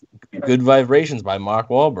mistake. Like, Good Vibrations by Mark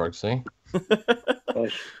Wahlberg, see?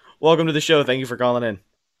 Welcome to the show. Thank you for calling in.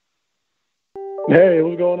 Hey,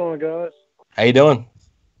 what's going on, guys? How you doing?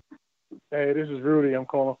 Hey, this is Rudy. I'm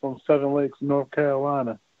calling from Seven Lakes, North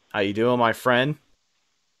Carolina. How you doing, my friend?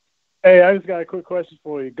 Hey, I just got a quick question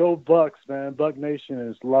for you. Go Bucs, man. Buck Nation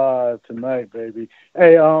is live tonight, baby.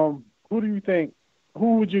 Hey, who do you think?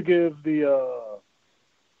 Who would you give the?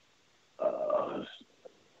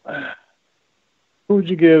 Who would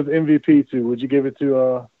you give MVP to? Would you give it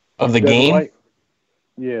to? Of the Devin game? White?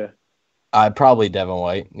 Yeah. Probably Devin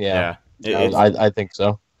White. Yeah. I think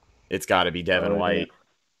so. It's got to be Devin White.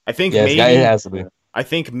 I think it has to be. I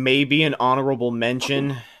think maybe an honorable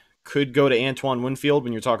mention could go to Antoine Winfield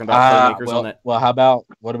when you're talking about playmakers on that. Well,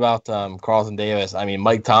 what about Carlton Davis? I mean,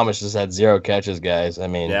 Mike Thomas just had 0 catches, guys. I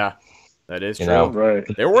mean, yeah, that is true. Right.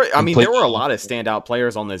 There were a lot of standout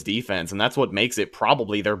players on this defense, and that's what makes it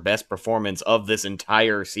probably their best performance of this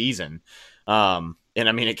entire season. And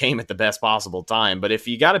I mean, it came at the best possible time. But if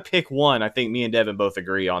you got to pick one, I think me and Devin both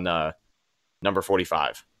agree on number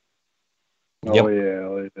 45. Oh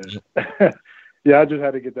yeah. Yeah, I just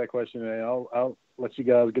had to get that question in. I'll let you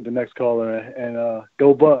guys get the next caller and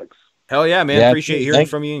go Bucs. Hell yeah, man. Appreciate hearing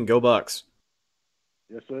from you, and go Bucs.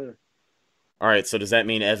 Yes, sir. All right, so does that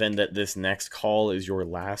mean, Evan, that this next call is your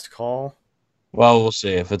last call? Well, we'll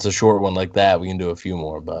see. If it's a short one like that, we can do a few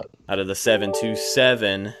more. But out of the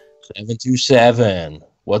 727. 727.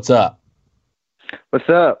 What's up? What's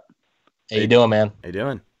up? How you doing, man? How you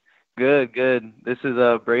doing? Good. This is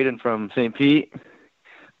Braden from St. Pete.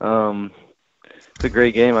 It's a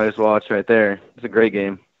great game I just watched right there. It's a great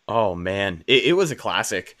game. Oh, man. It was a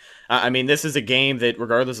classic. I mean, this is a game that,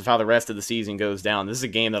 regardless of how the rest of the season goes down, this is a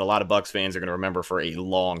game that a lot of Bucs fans are going to remember for a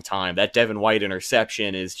long time. That Devin White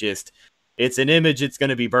interception is just, it's an image that's going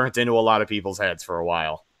to be burnt into a lot of people's heads for a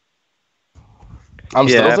while. I'm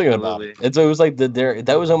still thinking about it. It was like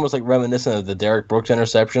that was almost like reminiscent of the Derek Brooks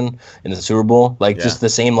interception in the Super Bowl. Like just the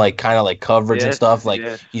same like kind of like coverage and stuff. Like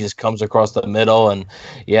he just comes across the middle and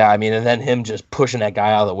I mean, and then him just pushing that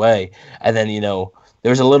guy out of the way. And then, there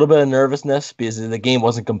was a little bit of nervousness because the game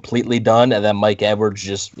wasn't completely done. And then Mike Edwards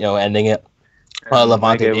just, ending it.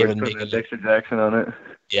 Levante David putting Dexter Jackson on it.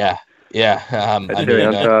 Yeah.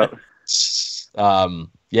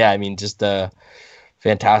 I mean, just a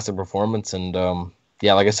fantastic performance. And,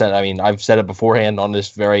 like I said, I mean, I've said it beforehand on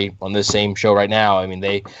this same show right now. I mean,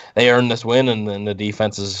 they earned this win, and then the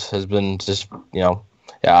defense has been just,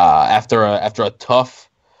 after a tough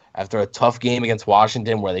After a tough game against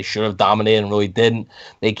Washington where they should have dominated and really didn't,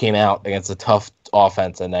 they came out against a tough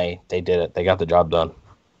offense and they did it. They got the job done.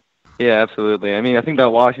 Yeah, absolutely. I mean, I think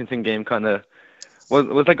that Washington game kind of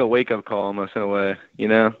was like a wake-up call almost in a way, you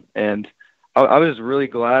know? And I was really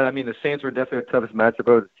glad. I mean, the Saints were definitely the toughest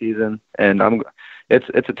matchup of the season, and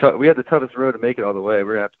we had the toughest road to make it all the way.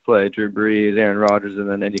 We're gonna have to play Drew Brees, Aaron Rodgers, and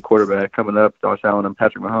then any quarterback coming up, Josh Allen and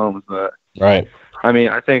Patrick Mahomes. But right. I mean,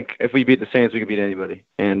 I think if we beat the Saints, we can beat anybody,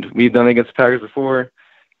 and we've done it against the Packers before.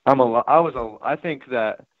 I think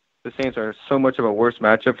that the Saints are so much of a worse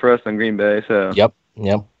matchup for us than Green Bay. So Yep.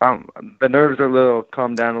 The nerves are a little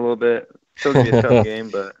calmed down a little bit. Still gonna be a tough game,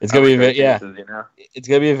 but it's gonna be it's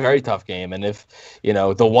gonna be a very tough game. And if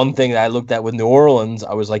the one thing that I looked at with New Orleans,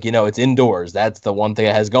 I was like, it's indoors. That's the one thing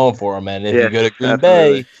it has going for them. And if you go to Green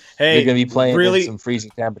Bay, you're gonna be playing in some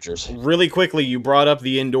freezing temperatures. Really quickly, you brought up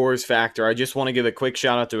the indoors factor. I just want to give a quick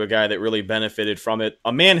shout out to a guy that really benefited from it.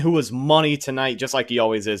 A man who was money tonight, just like he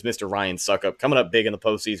always is, Mr. Ryan Suckup, coming up big in the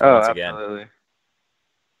postseason once again.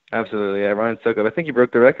 Absolutely, yeah. Ryan Suckup. I think he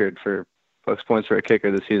broke the record for Bucks points for a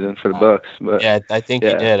kicker this season for the Bucks. But yeah, I think he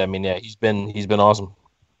did. I mean, he's been awesome.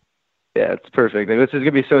 Yeah, it's perfect. This is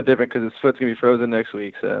gonna be so different because his foot's gonna be frozen next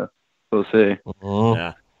week, so we'll see. Mm-hmm.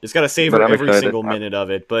 Yeah, just gotta savor every single minute of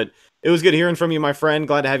it. But it was good hearing from you, my friend.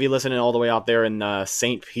 Glad to have you listening all the way out there in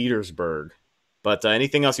St. Petersburg. But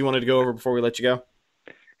anything else you wanted to go over before we let you go?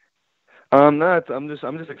 No, I'm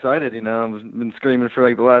just excited. I've been screaming for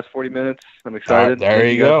like the last 40 minutes. I'm excited. There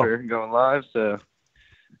you go. For going live, so.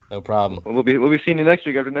 No problem. We'll be seeing you next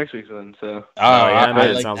week after next week's one. So. Yeah,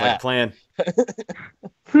 man, it sounds like a plan.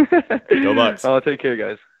 Go Bucks. I'll take care,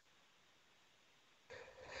 guys.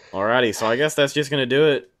 Alrighty, so I guess that's just gonna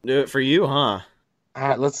do it for you, huh? All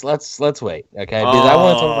right, let's wait, okay? Because I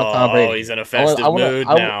want to talk about Tom Brady. Oh, he's in a festive mood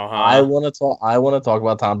now, huh? I want to talk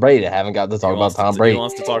about Tom Brady. I haven't got to talk about Tom Brady. He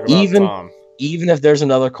wants to talk about Tom. Even if there's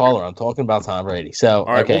another caller, I'm talking about Tom Brady. So,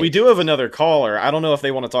 all right, okay. Well, we do have another caller. I don't know if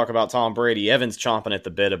they want to talk about Tom Brady. Evan's chomping at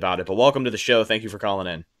the bit about it, but welcome to the show. Thank you for calling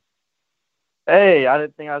in. Hey, I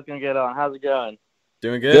didn't think I was going to get on. How's it going?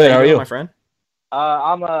 Doing good. How are you, my friend?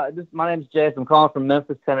 My name's Jason. I'm calling from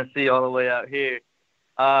Memphis, Tennessee, all the way out here.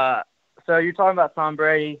 So you're talking about Tom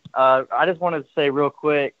Brady. I just wanted to say real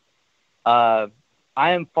quick, I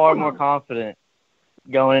am far more confident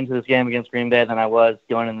going into this game against Green Bay than I was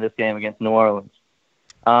going into this game against New Orleans.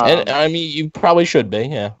 And I mean, you probably should be,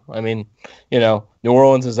 yeah. I mean, New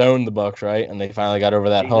Orleans has owned the Bucs, right? And they finally got over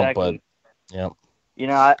that hump, but yeah.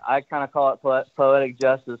 I kind of call it poetic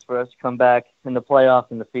justice for us to come back in the playoffs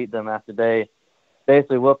and defeat them after they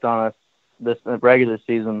basically whooped on us this regular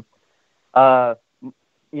season. The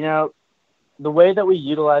way that we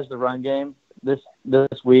utilized the run game this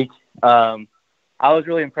week, I was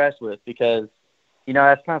really impressed with because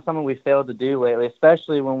that's kind of something we failed to do lately,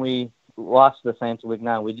 especially when we lost to the Saints in Week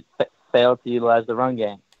 9. We failed to utilize the run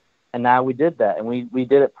game. And now we did that, and we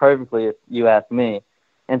did it perfectly, if you ask me.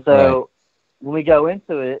 And so when we go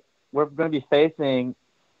into it, we're going to be facing,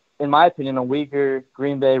 in my opinion, a weaker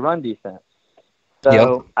Green Bay run defense.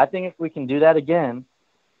 So I think if we can do that again,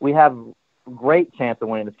 we have a great chance of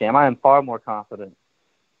winning this game. I am far more confident.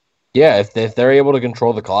 Yeah, if they're able to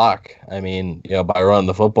control the clock, I mean, by running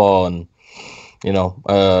the football and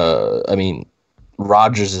I mean,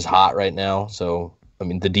 Rodgers is hot right now, so I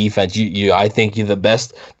mean the defense. I think the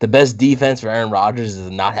best defense for Aaron Rodgers is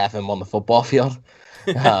not have him on the football field.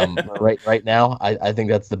 Right now, I think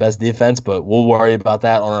that's the best defense. But we'll worry about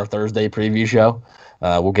that on our Thursday preview show.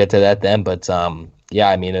 We'll get to that then. But yeah,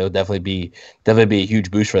 I mean, it would definitely be a huge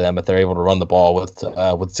boost for them if they're able to run the ball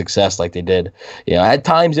with success like they did. At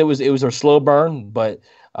times it was a slow burn, but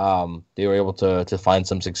they were able to find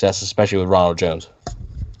some success, especially with Ronald Jones.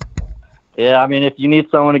 Yeah, I mean, if you need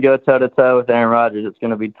someone to go toe-to-toe with Aaron Rodgers, it's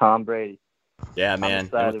going to be Tom Brady. Yeah, man.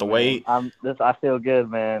 Excited, with the way I feel good,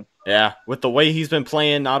 man. Yeah, with the way he's been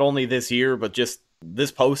playing, not only this year, but just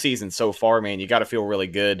this postseason so far, man, you got to feel really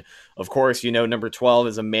good. Of course, number 12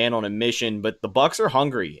 is a man on a mission, but the Bucs are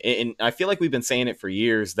hungry. And I feel like we've been saying it for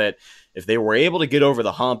years that if they were able to get over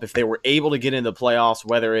the hump, if they were able to get into the playoffs,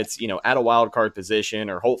 whether it's, at a wild card position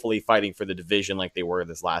or hopefully fighting for the division like they were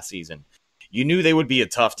this last season, you knew they would be a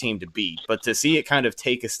tough team to beat. But to see it kind of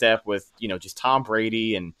take a step with, just Tom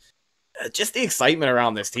Brady and just the excitement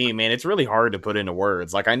around this team, man, it's really hard to put into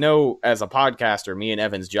words. Like, I know as a podcaster, me and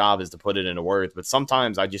Evan's job is to put it into words, but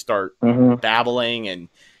sometimes I just start babbling, and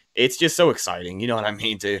it's just so exciting. You know what I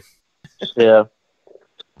mean, too? Yeah.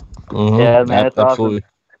 Yeah, man, it's absolutely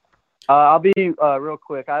awesome. I'll be real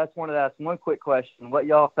quick. I just wanted to ask one quick question. What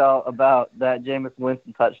y'all felt about that Jameis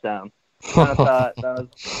Winston touchdown? I thought that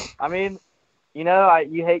was, I mean, you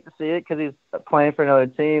you hate to see it because he's playing for another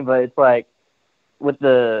team, but it's like with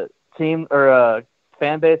the team or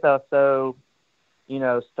fan base that was so,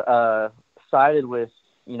 sided with,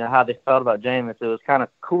 how they felt about Jameis. It was kind of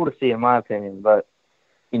cool to see, in my opinion, but,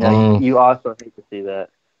 you also hate to see that.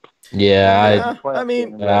 Yeah, I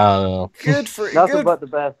mean, I don't know. Good for nothing but the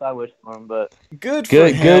best. I wish for him, but good for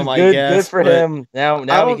him. I guess good for him.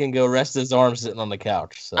 Now he can go rest his arms sitting on the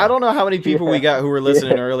couch. So. I don't know how many people we got who were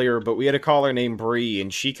listening earlier, but we had a caller named Bree,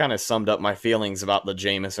 and she kind of summed up my feelings about the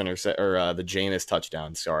Jameis the Jameis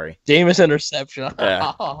touchdown. Sorry, Jameis interception.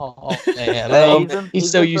 Yeah. Oh man,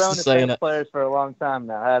 he's so used to saying it. Players for a long time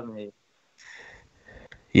now, hasn't he?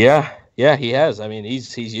 Yeah, he has. I mean,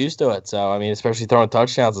 he's used to it. So I mean, especially throwing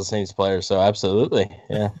touchdowns to Saints players. So absolutely,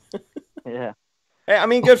 yeah. Yeah. Hey, I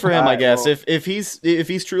mean, good for him, I guess. Well, if he's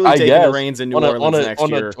truly taking the reins in New Orleans next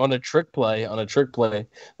year on a trick play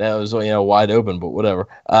that was wide open, but whatever.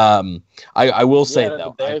 I will say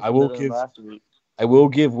though, I will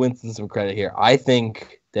give Winston some credit here. I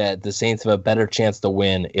think that the Saints have a better chance to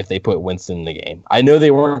win if they put Winston in the game. I know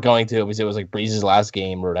they weren't going to because it was like Breeze's last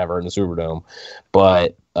game or whatever in the Superdome,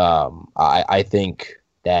 but I think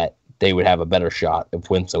that they would have a better shot if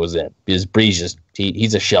Winston was in because Breeze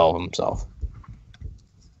he's a shell of himself.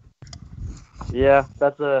 Yeah,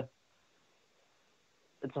 it's a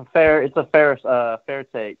fair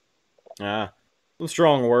take. Yeah. Some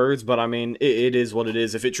strong words, but I mean, it is what it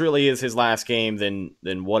is. If it truly is his last game, then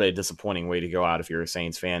what a disappointing way to go out if you're a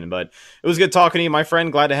Saints fan. But it was good talking to you, my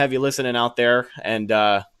friend. Glad to have you listening out there, and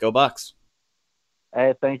go Bucks.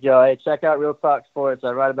 Hey, thank y'all. Hey, check out Real Talk Sports.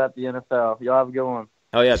 I write about the NFL. Y'all have a good one.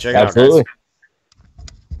 Oh yeah, check it out, guys.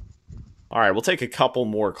 All right, we'll take a couple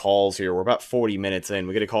more calls here. We're about 40 minutes in.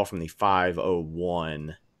 We get a call from the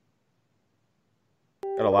 501.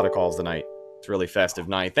 Got a lot of calls tonight. It's a really festive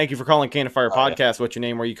night. Thank you for calling Cannon Fire Podcast. What's your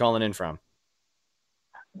name? Where are you calling in from?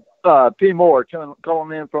 P. Moore,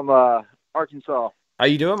 calling in from Arkansas. How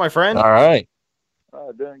you doing, my friend? All right.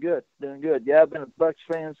 Doing good. Yeah, I've been a Bucks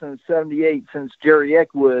fan since '78, since Jerry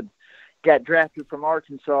Eckwood got drafted from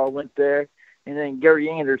Arkansas, went there, and then Gary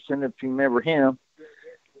Anderson, if you remember him.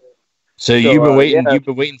 So you've been waiting. You've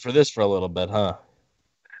been waiting for this for a little bit, huh?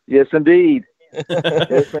 Yes, indeed.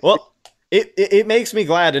 Well, it makes me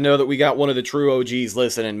glad to know that we got one of the true OGs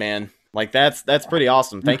listening, man. Like that's pretty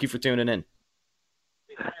awesome. Thank you for tuning in.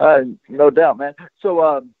 No doubt, man.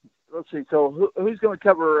 So let's see. So who's going to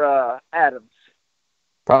cover Adams?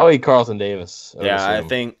 Probably Carlton Davis. Yeah, I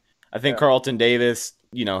think Carlton Davis.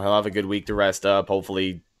 He'll have a good week to rest up.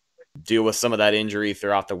 Hopefully, deal with some of that injury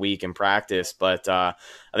throughout the week in practice. But I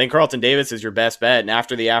think Carlton Davis is your best bet. And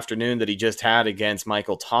after the afternoon that he just had against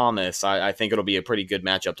Michael Thomas, I think it'll be a pretty good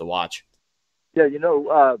matchup to watch. Yeah,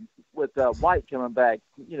 with White coming back,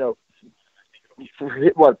 for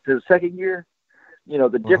his second year,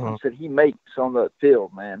 the difference that he makes on the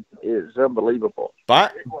field, man, is unbelievable.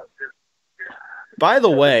 By the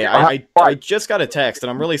way, I just got a text, and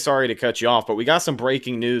I'm really sorry to cut you off, but we got some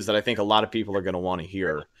breaking news that I think a lot of people are going to want to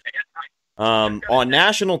hear. On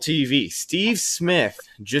national TV, Steve Smith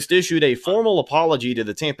just issued a formal apology to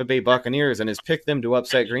the Tampa Bay Buccaneers and has picked them to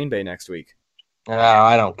upset Green Bay next week.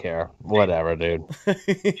 I don't care. Whatever, dude.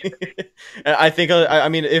 I think, I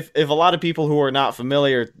mean, if a lot of people who are not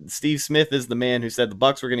familiar, Steve Smith is the man who said the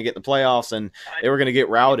Bucs were going to get in the playoffs and they were going to get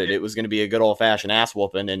routed. It was going to be a good old-fashioned ass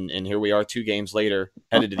whooping, and here we are 2 games later,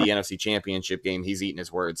 headed to the NFC Championship game. He's eating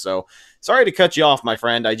his words. So, sorry to cut you off, my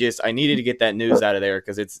friend. I needed to get that news out of there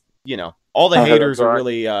because it's, all the haters are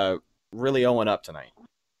really owing up tonight.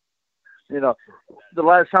 The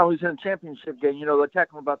last time we was in a championship game, they're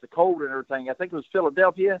talking about the cold and everything. I think it was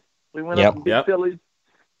Philadelphia. We went up and beat Philly.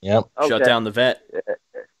 Yep. Okay. Shut down the vet.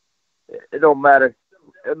 It don't matter.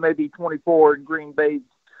 It may be 24 in Green Bay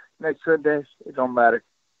next Sunday. It don't matter.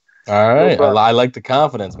 All right. I like the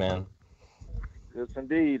confidence, man. Yes,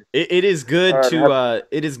 indeed. It is good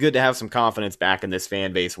to have some confidence back in this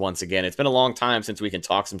fan base once again. It's been a long time since we can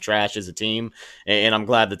talk some trash as a team, and I'm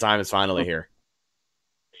glad the time is finally here.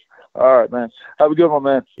 All right, man. Have a good one,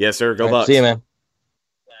 man. Yes, sir. Go Bucks. See you, man.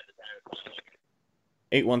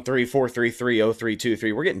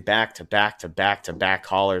 813-433-0323. We're getting back to back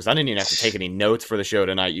callers. I didn't even have to take any notes for the show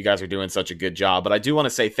tonight. You guys are doing such a good job. But I do want to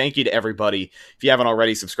say thank you to everybody. If you haven't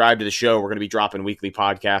already subscribed to the show, we're going to be dropping weekly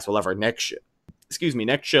podcasts. We'll have our next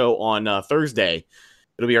show on Thursday.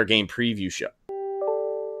 It'll be our game preview show.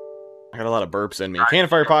 I got a lot of burps in me. Cannon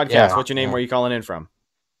Fire Podcast. Yeah. What's your name? Where are you calling in from?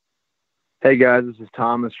 Hey guys, this is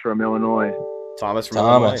Thomas from Illinois. Thomas from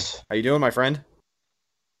Illinois. How you doing, my friend?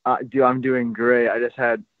 Dude, I'm doing great. I just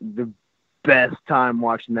had the best time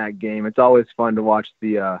watching that game. It's always fun to watch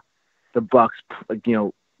the Bucks,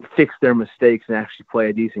 fix their mistakes and actually play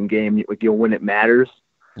a decent game, when it matters.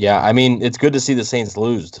 Yeah, I mean, it's good to see the Saints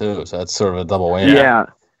lose too, so that's sort of a double whammy.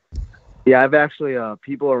 Yeah, I've actually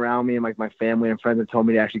people around me and like my family and friends have told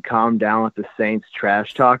me to actually calm down with the Saints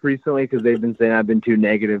trash talk recently because they've been saying I've been too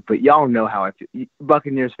negative. But y'all know how I feel.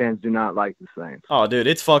 Buccaneers fans do not like the Saints. Oh, dude,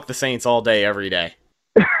 it's fuck the Saints all day, every day.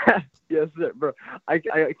 Yes, sir, bro. I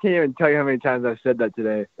can't even tell you how many times I've said that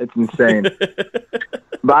today. It's insane.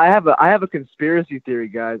 But I have a conspiracy theory,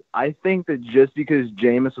 guys. I think that just because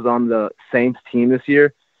Jameis was on the Saints team this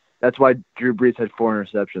year, that's why Drew Brees had 4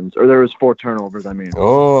 interceptions, or there was 4 turnovers. I mean,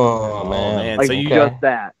 oh man, like, so just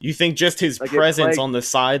that. You think just his Like, presence on the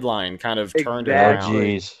sideline kind of turned it around?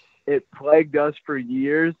 Jeez. It plagued us for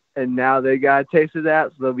years, and now they got a taste of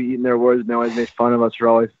that, so they'll be eating their words. And they always make fun of us for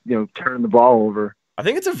always, turning the ball over. I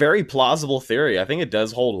think it's a very plausible theory. I think it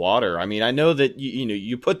does hold water. I mean, I know that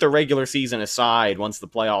you put the regular season aside once the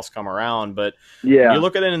playoffs come around, but when you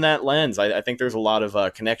look at it in that lens, I think there's a lot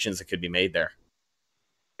of connections that could be made there.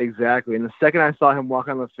 Exactly. And the second I saw him walk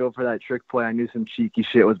on the field for that trick play, I knew some cheeky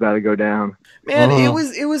shit was about to go down. Man,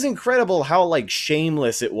 it was incredible how like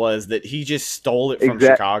shameless it was that he just stole it from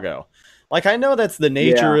Chicago. Like, I know that's the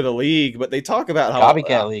nature of the league, but they talk about how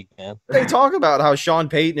copycat league, man. They talk about how Sean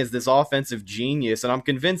Payton is this offensive genius, and I'm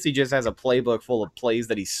convinced he just has a playbook full of plays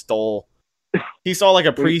that he stole. He saw like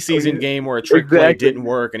a preseason game where a trick play didn't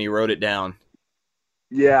work, and he wrote it down.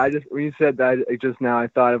 Yeah, when you said that just now, I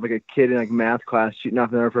thought of like a kid in like math class shooting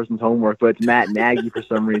off another person's homework, but it's Matt Nagy for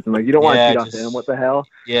some reason. Like, you don't want to shoot off him. What the hell?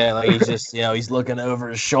 Yeah, like he's just he's looking over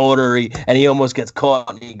his shoulder, and he almost gets caught,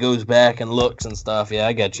 and he goes back and looks and stuff. Yeah,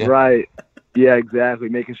 I get you. Right. Yeah, exactly.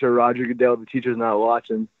 Making sure Roger Goodell, the teacher's not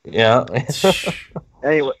watching. Yeah.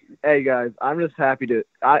 Anyway, hey guys, I'm just happy to.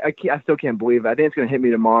 I still can't believe it. I think it's gonna hit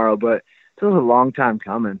me tomorrow, but it was a long time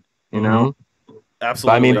coming. You know.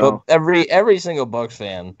 Absolutely. I mean, but every single Bucs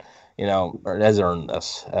fan, has earned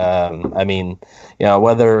this. I mean,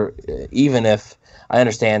 whether even if I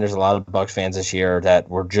understand there's a lot of Bucs fans this year that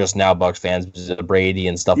were just now Bucs fans because of Brady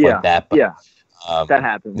and stuff like that. But, that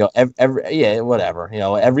happens. Whatever.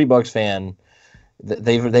 Every Bucs fan,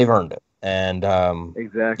 they've earned it, and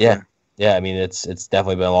exactly. Yeah. I mean, it's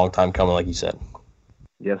definitely been a long time coming, like you said.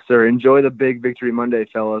 Yes, sir. Enjoy the big victory Monday,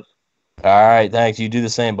 fellas. All right, thanks. You do the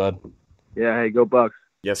same, bud. Yeah, hey, go Bucs.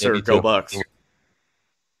 Yes, sir. Yeah, go too. Bucs.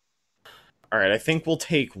 All right, I think we'll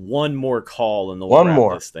take one more call and then One wrap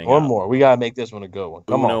more. this thing One up. more. We got to make this one a good one.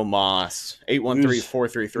 Come Uno on. Moss,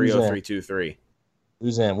 813-433-0323.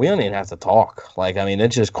 Who's in? We don't even have to talk. Like, I mean,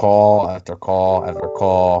 it's just call after call after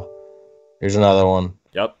call. Here's another one.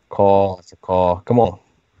 Yep. Call after call. Come on.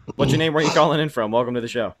 What's your name? Where are you calling in from? Welcome to the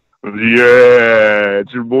show. Yeah,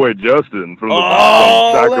 it's your boy Justin from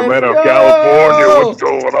Sacramento, California. What's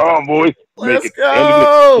going on, boy? Let's Make it go!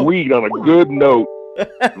 end this week on a good note.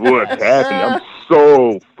 What's happening? I'm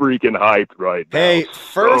so freaking hyped right now. Hey,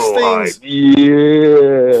 first things.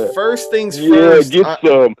 Yeah. First things first. Get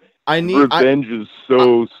some. I need revenge is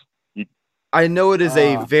so. I know it is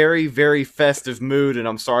a very, very festive mood, and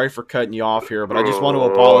I'm sorry for cutting you off here, but I just want to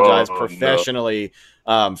apologize professionally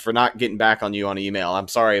for not getting back on you on email. I'm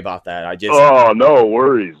sorry about that. No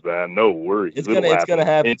worries, man. No worries. It's gonna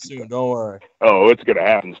happen soon. Don't worry. Oh, it's gonna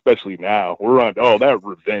happen, especially now. We're on. Oh, that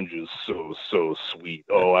revenge is so sweet.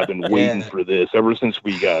 Oh, I've been waiting for this ever since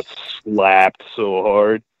we got slapped so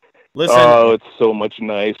hard. Listen, oh, it's so much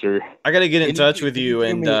nicer. I got to get in touch with you,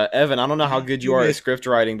 and Evan, I don't know how good you are at script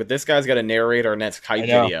writing, but this guy's got to narrate our next hype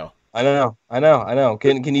video. I know.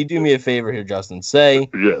 Can you do me a favor here, Justin? Say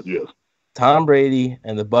yes. Tom Brady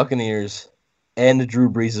and the Buccaneers and Drew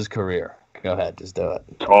Brees' career. Go ahead, just do it.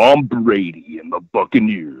 Tom Brady and the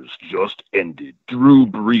Buccaneers just ended Drew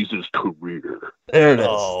Brees' career. There it is.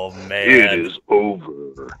 Oh, man. It is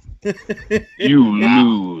over. You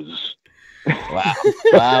lose.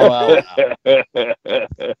 Wow.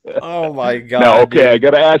 Oh, my God. Now, okay, I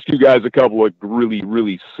got to ask you guys a couple of really,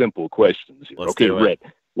 really simple questions here. Let's okay, do it. Rhett,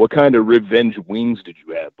 what kind of revenge wings did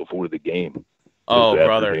you have before the game? Oh,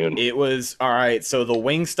 brother, it was all right. So the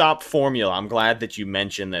Wingstop formula. I'm glad that you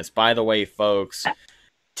mentioned this. By the way, folks,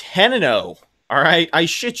 10-0. All right, I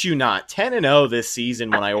shit you not, 10-0 this season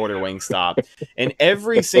when I order Wingstop, and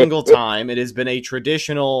every single time it has been a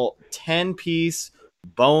traditional 10-piece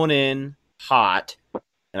bone-in hot,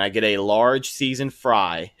 and I get a large seasoned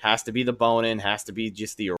fry. Has to be the bone-in. Has to be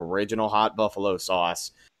just the original hot buffalo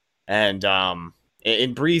sauce, and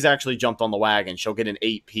Breeze actually jumped on the wagon. She'll get an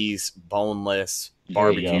 8-piece boneless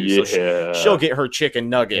barbecue. Yeah. So she'll get her chicken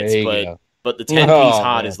nuggets, but the 10-piece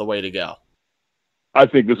hot is the way to go. I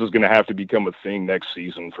think this is going to have to become a thing next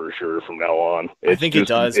season for sure from now on. I think it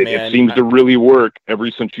does, man. It seems to really work. Ever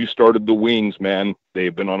since you started the Wings, man,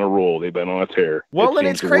 they've been on a roll. They've been on a tear. Well, and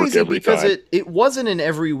it's crazy because it wasn't an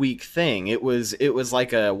every week thing. It was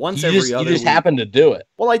like a once every other week. You just happened to do it.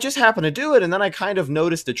 Well, I just happened to do it, and then I kind of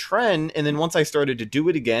noticed a trend, and then once I started to do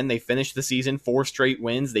it again, they finished the season 4 straight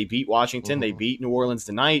wins. They beat Washington. They beat New Orleans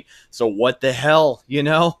tonight. So what the hell, you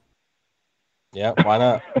know? Yeah, why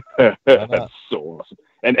not? That's so awesome.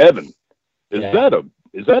 And Evan, is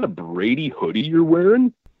that a Brady hoodie you're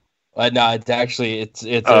wearing? No, it's actually it's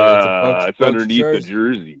underneath jersey. the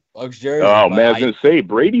jersey. Bucks jersey. Oh man, I was gonna say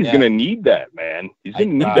Brady's gonna need that, man. He's gonna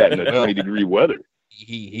need that in the 20-degree weather.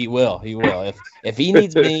 He will. If he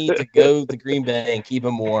needs me to go to Green Bay and keep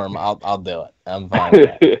him warm, I'll do it. I'm fine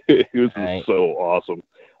with that. This is so awesome.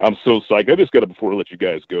 I'm so psyched. I just got it before I let you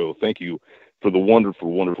guys go. Thank you for the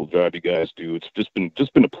wonderful, wonderful job you guys do. It's just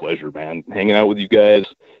been a pleasure, man, hanging out with you guys,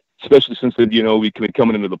 especially since we can be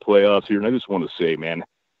coming into the playoffs here. And I just want to say, man,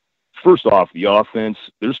 first off, the offense,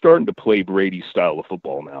 they're starting to play Brady's style of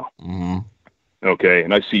football now. Mm-hmm. Okay,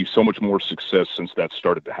 and I see so much more success since that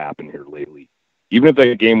started to happen here lately. Even if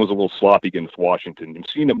that game was a little sloppy against Washington, I'm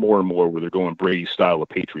seeing it more and more where they're going Brady's style of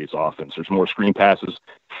Patriots offense. There's more screen passes.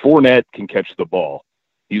 Fournette can catch the ball.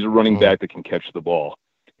 He's a running back that can catch the ball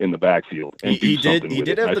in the backfield. And he did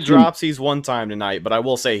have the dropsies one time tonight, but I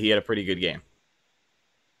will say he had a pretty good game.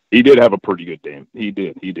 He did have a pretty good game. He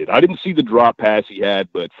did. I didn't see the drop pass he had,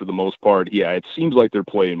 but for the most part, yeah, it seems like they're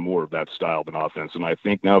playing more of that style than offense. And I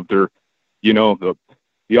think now that they're,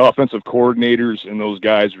 the offensive coordinators and those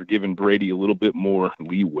guys are giving Brady a little bit more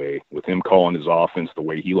leeway with him calling his offense the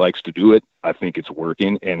way he likes to do it. I think it's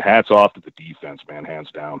working. And hats off to the defense, man, hands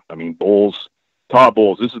down. I mean, Todd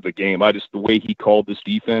Bowles, this is the game. The way he called this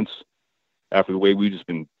defense after the way we've just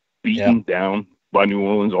been beaten down by New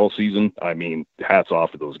Orleans all season. I mean, hats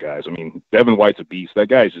off to those guys. I mean, Devin White's a beast. That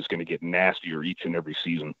guy's just going to get nastier each and every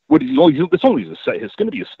season. It's going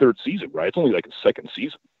to be his 3rd season, right? It's only like his 2nd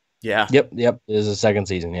season. Yeah. Yep. It is a 2nd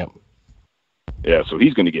season. Yep. Yeah, so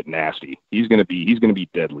he's going to get nasty. He's going to be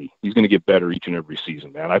deadly. He's going to get better each and every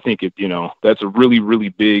season, man. I think that's a really, really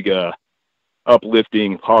big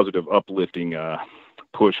positive uplifting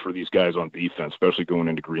push for these guys on defense, especially going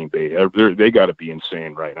into Green Bay. They got to be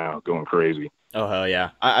insane right now, going crazy. Oh, hell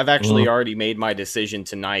yeah. I've actually already made my decision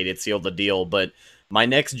tonight. It sealed the deal, but my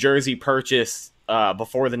next jersey purchase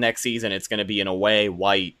before the next season, it's going to be an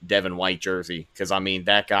away Devin White jersey, because, I mean,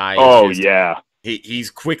 that guy he's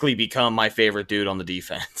quickly become my favorite dude on the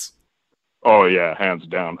defense. Oh, yeah, hands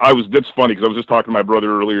down. That's funny because I was just talking to my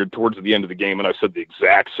brother earlier towards the end of the game, and I said the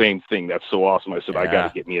exact same thing. That's so awesome. I said, I got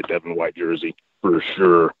to get me a Devin White jersey for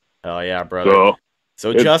sure. Oh, yeah, brother.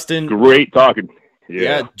 So Justin. Great talking.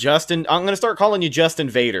 Yeah, Justin. I'm going to start calling you Justin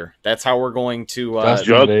Vader. That's how we're going to.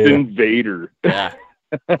 Justin Vader. Yeah.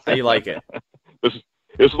 How you like it?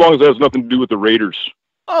 As long as it has nothing to do with the Raiders.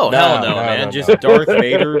 Oh, hell no, man. Just Darth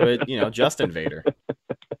Vader, but, Justin Vader.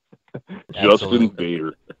 Justin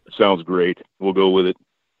Vader. Sounds great. We'll go with it.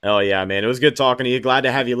 Oh, yeah, man. It was good talking to you. Glad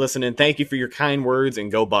to have you listening. Thank you for your kind words,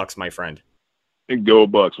 and go Bucks, my friend. And go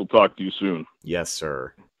Bucks. We'll talk to you soon. Yes,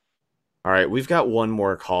 sir. All right, we've got one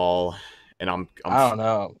more call, and I don't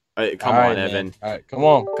know. Come on, Evan. All right, come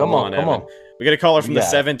on, Evan. We got a caller from the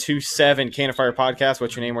 727 Cannon Fire Podcast.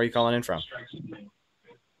 What's your name? Where are you calling in from?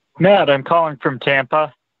 Matt, I'm calling from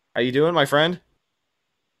Tampa. How you doing, my friend?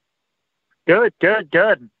 Good.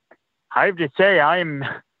 I have to say, I'm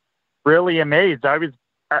really amazed. I was,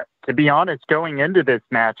 to be honest, going into this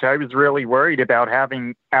match, I was really worried about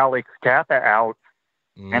having Alex Kappa out.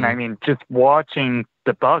 And I mean, just watching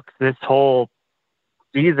the Bucks this whole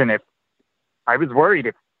season, I was worried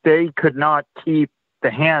if they could not keep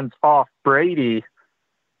the hands off Brady,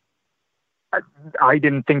 I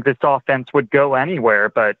didn't think this offense would go anywhere,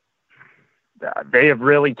 but they have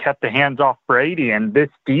really kept the hands off Brady, and this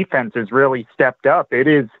defense has really stepped up. It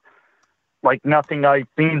is like nothing I've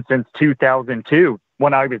seen since 2002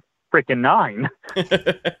 when I was freaking 9.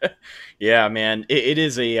 Yeah, man, it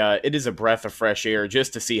is a breath of fresh air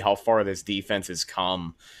just to see how far this defense has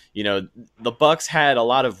come. The Bucks had a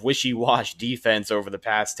lot of wishy-wash defense over the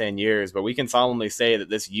past 10 years, but we can solemnly say that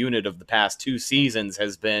this unit of the past 2 seasons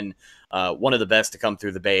has been one of the best to come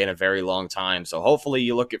through the Bay in a very long time. So hopefully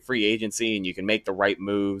you look at free agency and you can make the right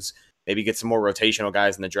moves, maybe get some more rotational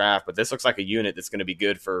guys in the draft, but this looks like a unit that's going to be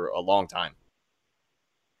good for a long time.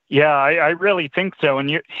 Yeah, I really think so.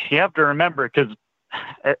 And you have to remember, because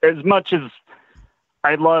as much as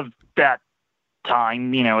I love that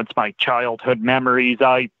time, it's my childhood memories.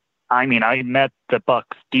 I met the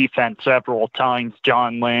Bucks defense several times.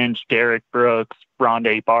 John Lynch, Derek Brooks,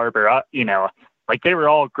 Rondé Barber. Like, they were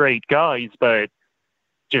all great guys, but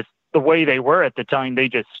just the way they were at the time, they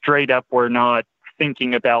just straight up were not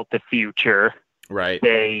thinking about the future. Right.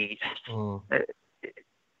 It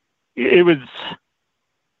was,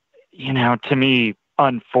 to me,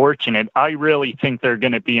 unfortunate. I really think they're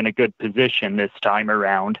going to be in a good position this time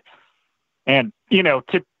around. And,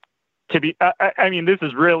 to be, I mean, this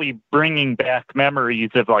is really bringing back memories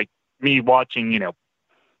of like me watching,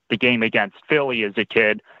 the game against Philly as a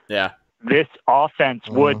kid. Yeah. This offense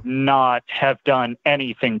would not have done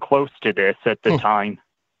anything close to this at the time.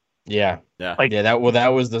 Yeah. Yeah. That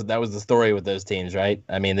was the story with those teams, right?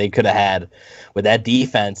 I mean, they could have had with that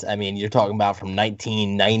defense. I mean, you're talking about from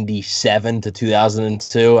 1997 to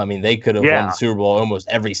 2002. I mean, they could have won the Super Bowl almost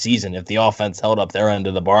every season if the offense held up their end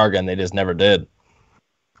of the bargain. They just never did.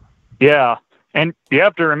 Yeah. And you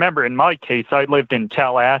have to remember, in my case, I lived in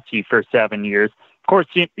Tallahassee for 7 years. Of course,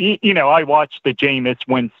 I watched the Jameis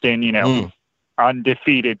Winston,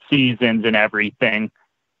 undefeated seasons and everything.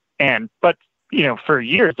 But for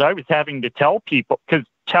years, I was having to tell people, because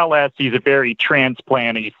Tallahassee is a very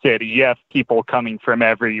transplanty city. You have people coming from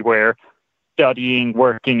everywhere, studying,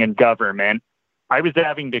 working in government. I was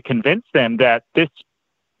having to convince them that this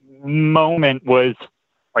moment was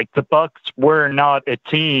like the Bucs were not a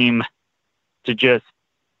team to just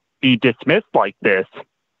be dismissed like this.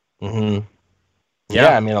 Mm-hmm.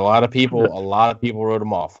 Yeah, I mean, a lot of people wrote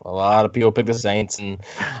them off. A lot of people picked the Saints, and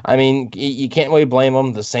I mean, you can't really blame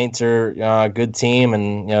them. The Saints are a good team,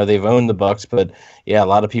 and they've owned the Bucs. But yeah, a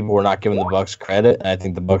lot of people were not giving the Bucs credit, and I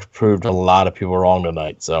think the Bucs proved a lot of people wrong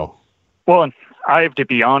tonight. So, well, and I have to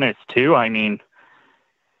be honest too. I mean,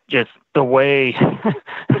 just the way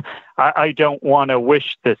I don't want to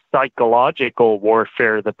wish the psychological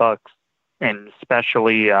warfare the Bucs, and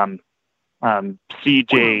especially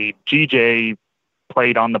GJ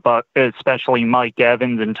played on the Bucs, especially Mike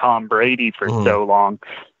Evans and Tom Brady for so long.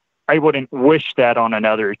 I wouldn't wish that on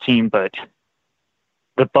another team, but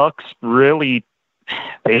the Bucs really,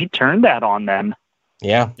 they turned that on them.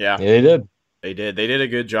 Yeah, they did. They did a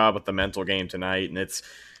good job with the mental game tonight, and it's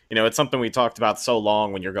something we talked about so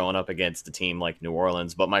long when you're going up against a team like New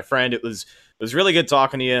Orleans. But my friend, it was really good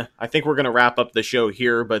talking to you. I think we're going to wrap up the show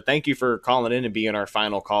here, but thank you for calling in and being our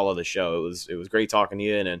final call of the show. It was great talking to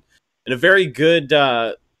you, and a very good,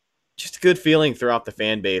 just a good feeling throughout the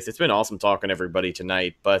fan base. It's been awesome talking to everybody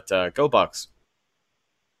tonight, but go Bucs.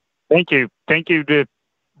 Thank you to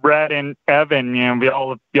Brad and Evan.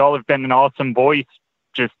 Y'all have been an awesome voice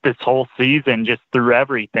just this whole season, just through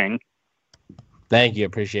everything. Thank you.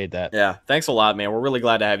 Appreciate that. Yeah. Thanks a lot, man. We're really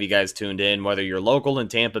glad to have you guys tuned in, whether you're local in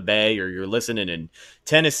Tampa Bay or you're listening in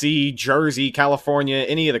Tennessee, Jersey, California,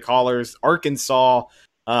 any of the callers, Arkansas.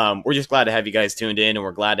 We're just glad to have you guys tuned in, and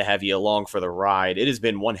we're glad to have you along for the ride. It has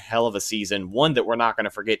been one hell of a season, one that we're not going to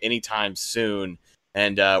forget anytime soon.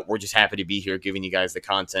 And we're just happy to be here giving you guys the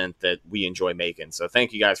content that we enjoy making. So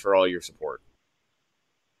thank you guys for all your support.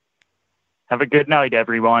 Have a good night,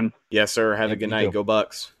 everyone. Yes, sir. Have a good night. Go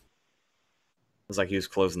Bucs. It was like he was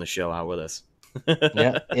closing the show out with us.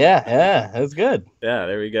 Yeah. That's good. Yeah,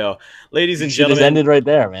 there we go. Ladies and gentlemen. Just ended right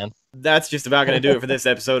there, man. That's just about going to do it for this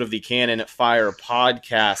episode of the Cannon Fire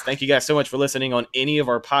Podcast. Thank you guys so much for listening on any of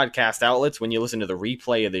our podcast outlets when you listen to the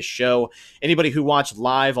replay of this show. Anybody who watched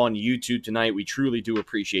live on YouTube tonight, we truly do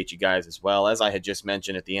appreciate you guys as well. As I had just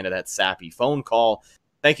mentioned at the end of that sappy phone call,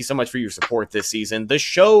 thank you so much for your support this season. The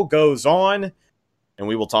show goes on, and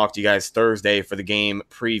we will talk to you guys Thursday for the game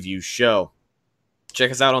preview show. Check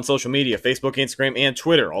us out on social media, Facebook, Instagram, and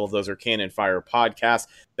Twitter. All of those are Cannon Fire Podcast.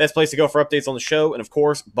 Best place to go for updates on the show. And, of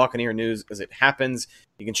course, Buccaneer news as it happens.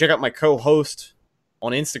 You can check out my co-host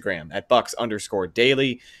on Instagram at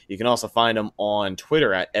Bucks_Daily. You can also find him on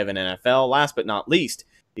Twitter at EvanNFL. Last but not least,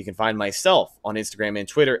 you can find myself on Instagram and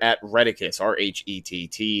Twitter at Rhettakus,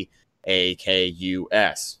 RHETTAKUS. If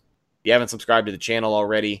you haven't subscribed to the channel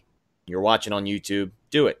already, you're watching on YouTube,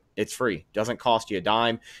 do it. It's free. Doesn't cost you a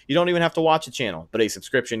dime. You don't even have to watch the channel, but a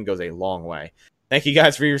subscription goes a long way. Thank you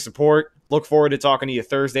guys for your support. Look forward to talking to you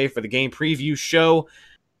Thursday for the game preview show.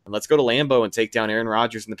 And let's go to Lambeau and take down Aaron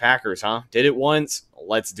Rodgers and the Packers, huh? Did it once.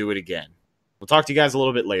 Let's do it again. We'll talk to you guys a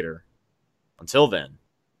little bit later. Until then,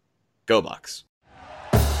 go Bucs.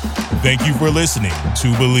 Thank you for listening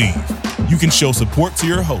to Believe. You can show support to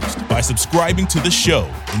your host by subscribing to the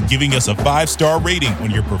show and giving us a 5-star rating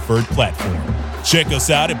on your preferred platform. Check us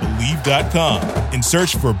out at Believe.com and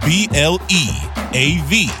search for BLEAV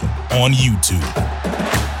on YouTube.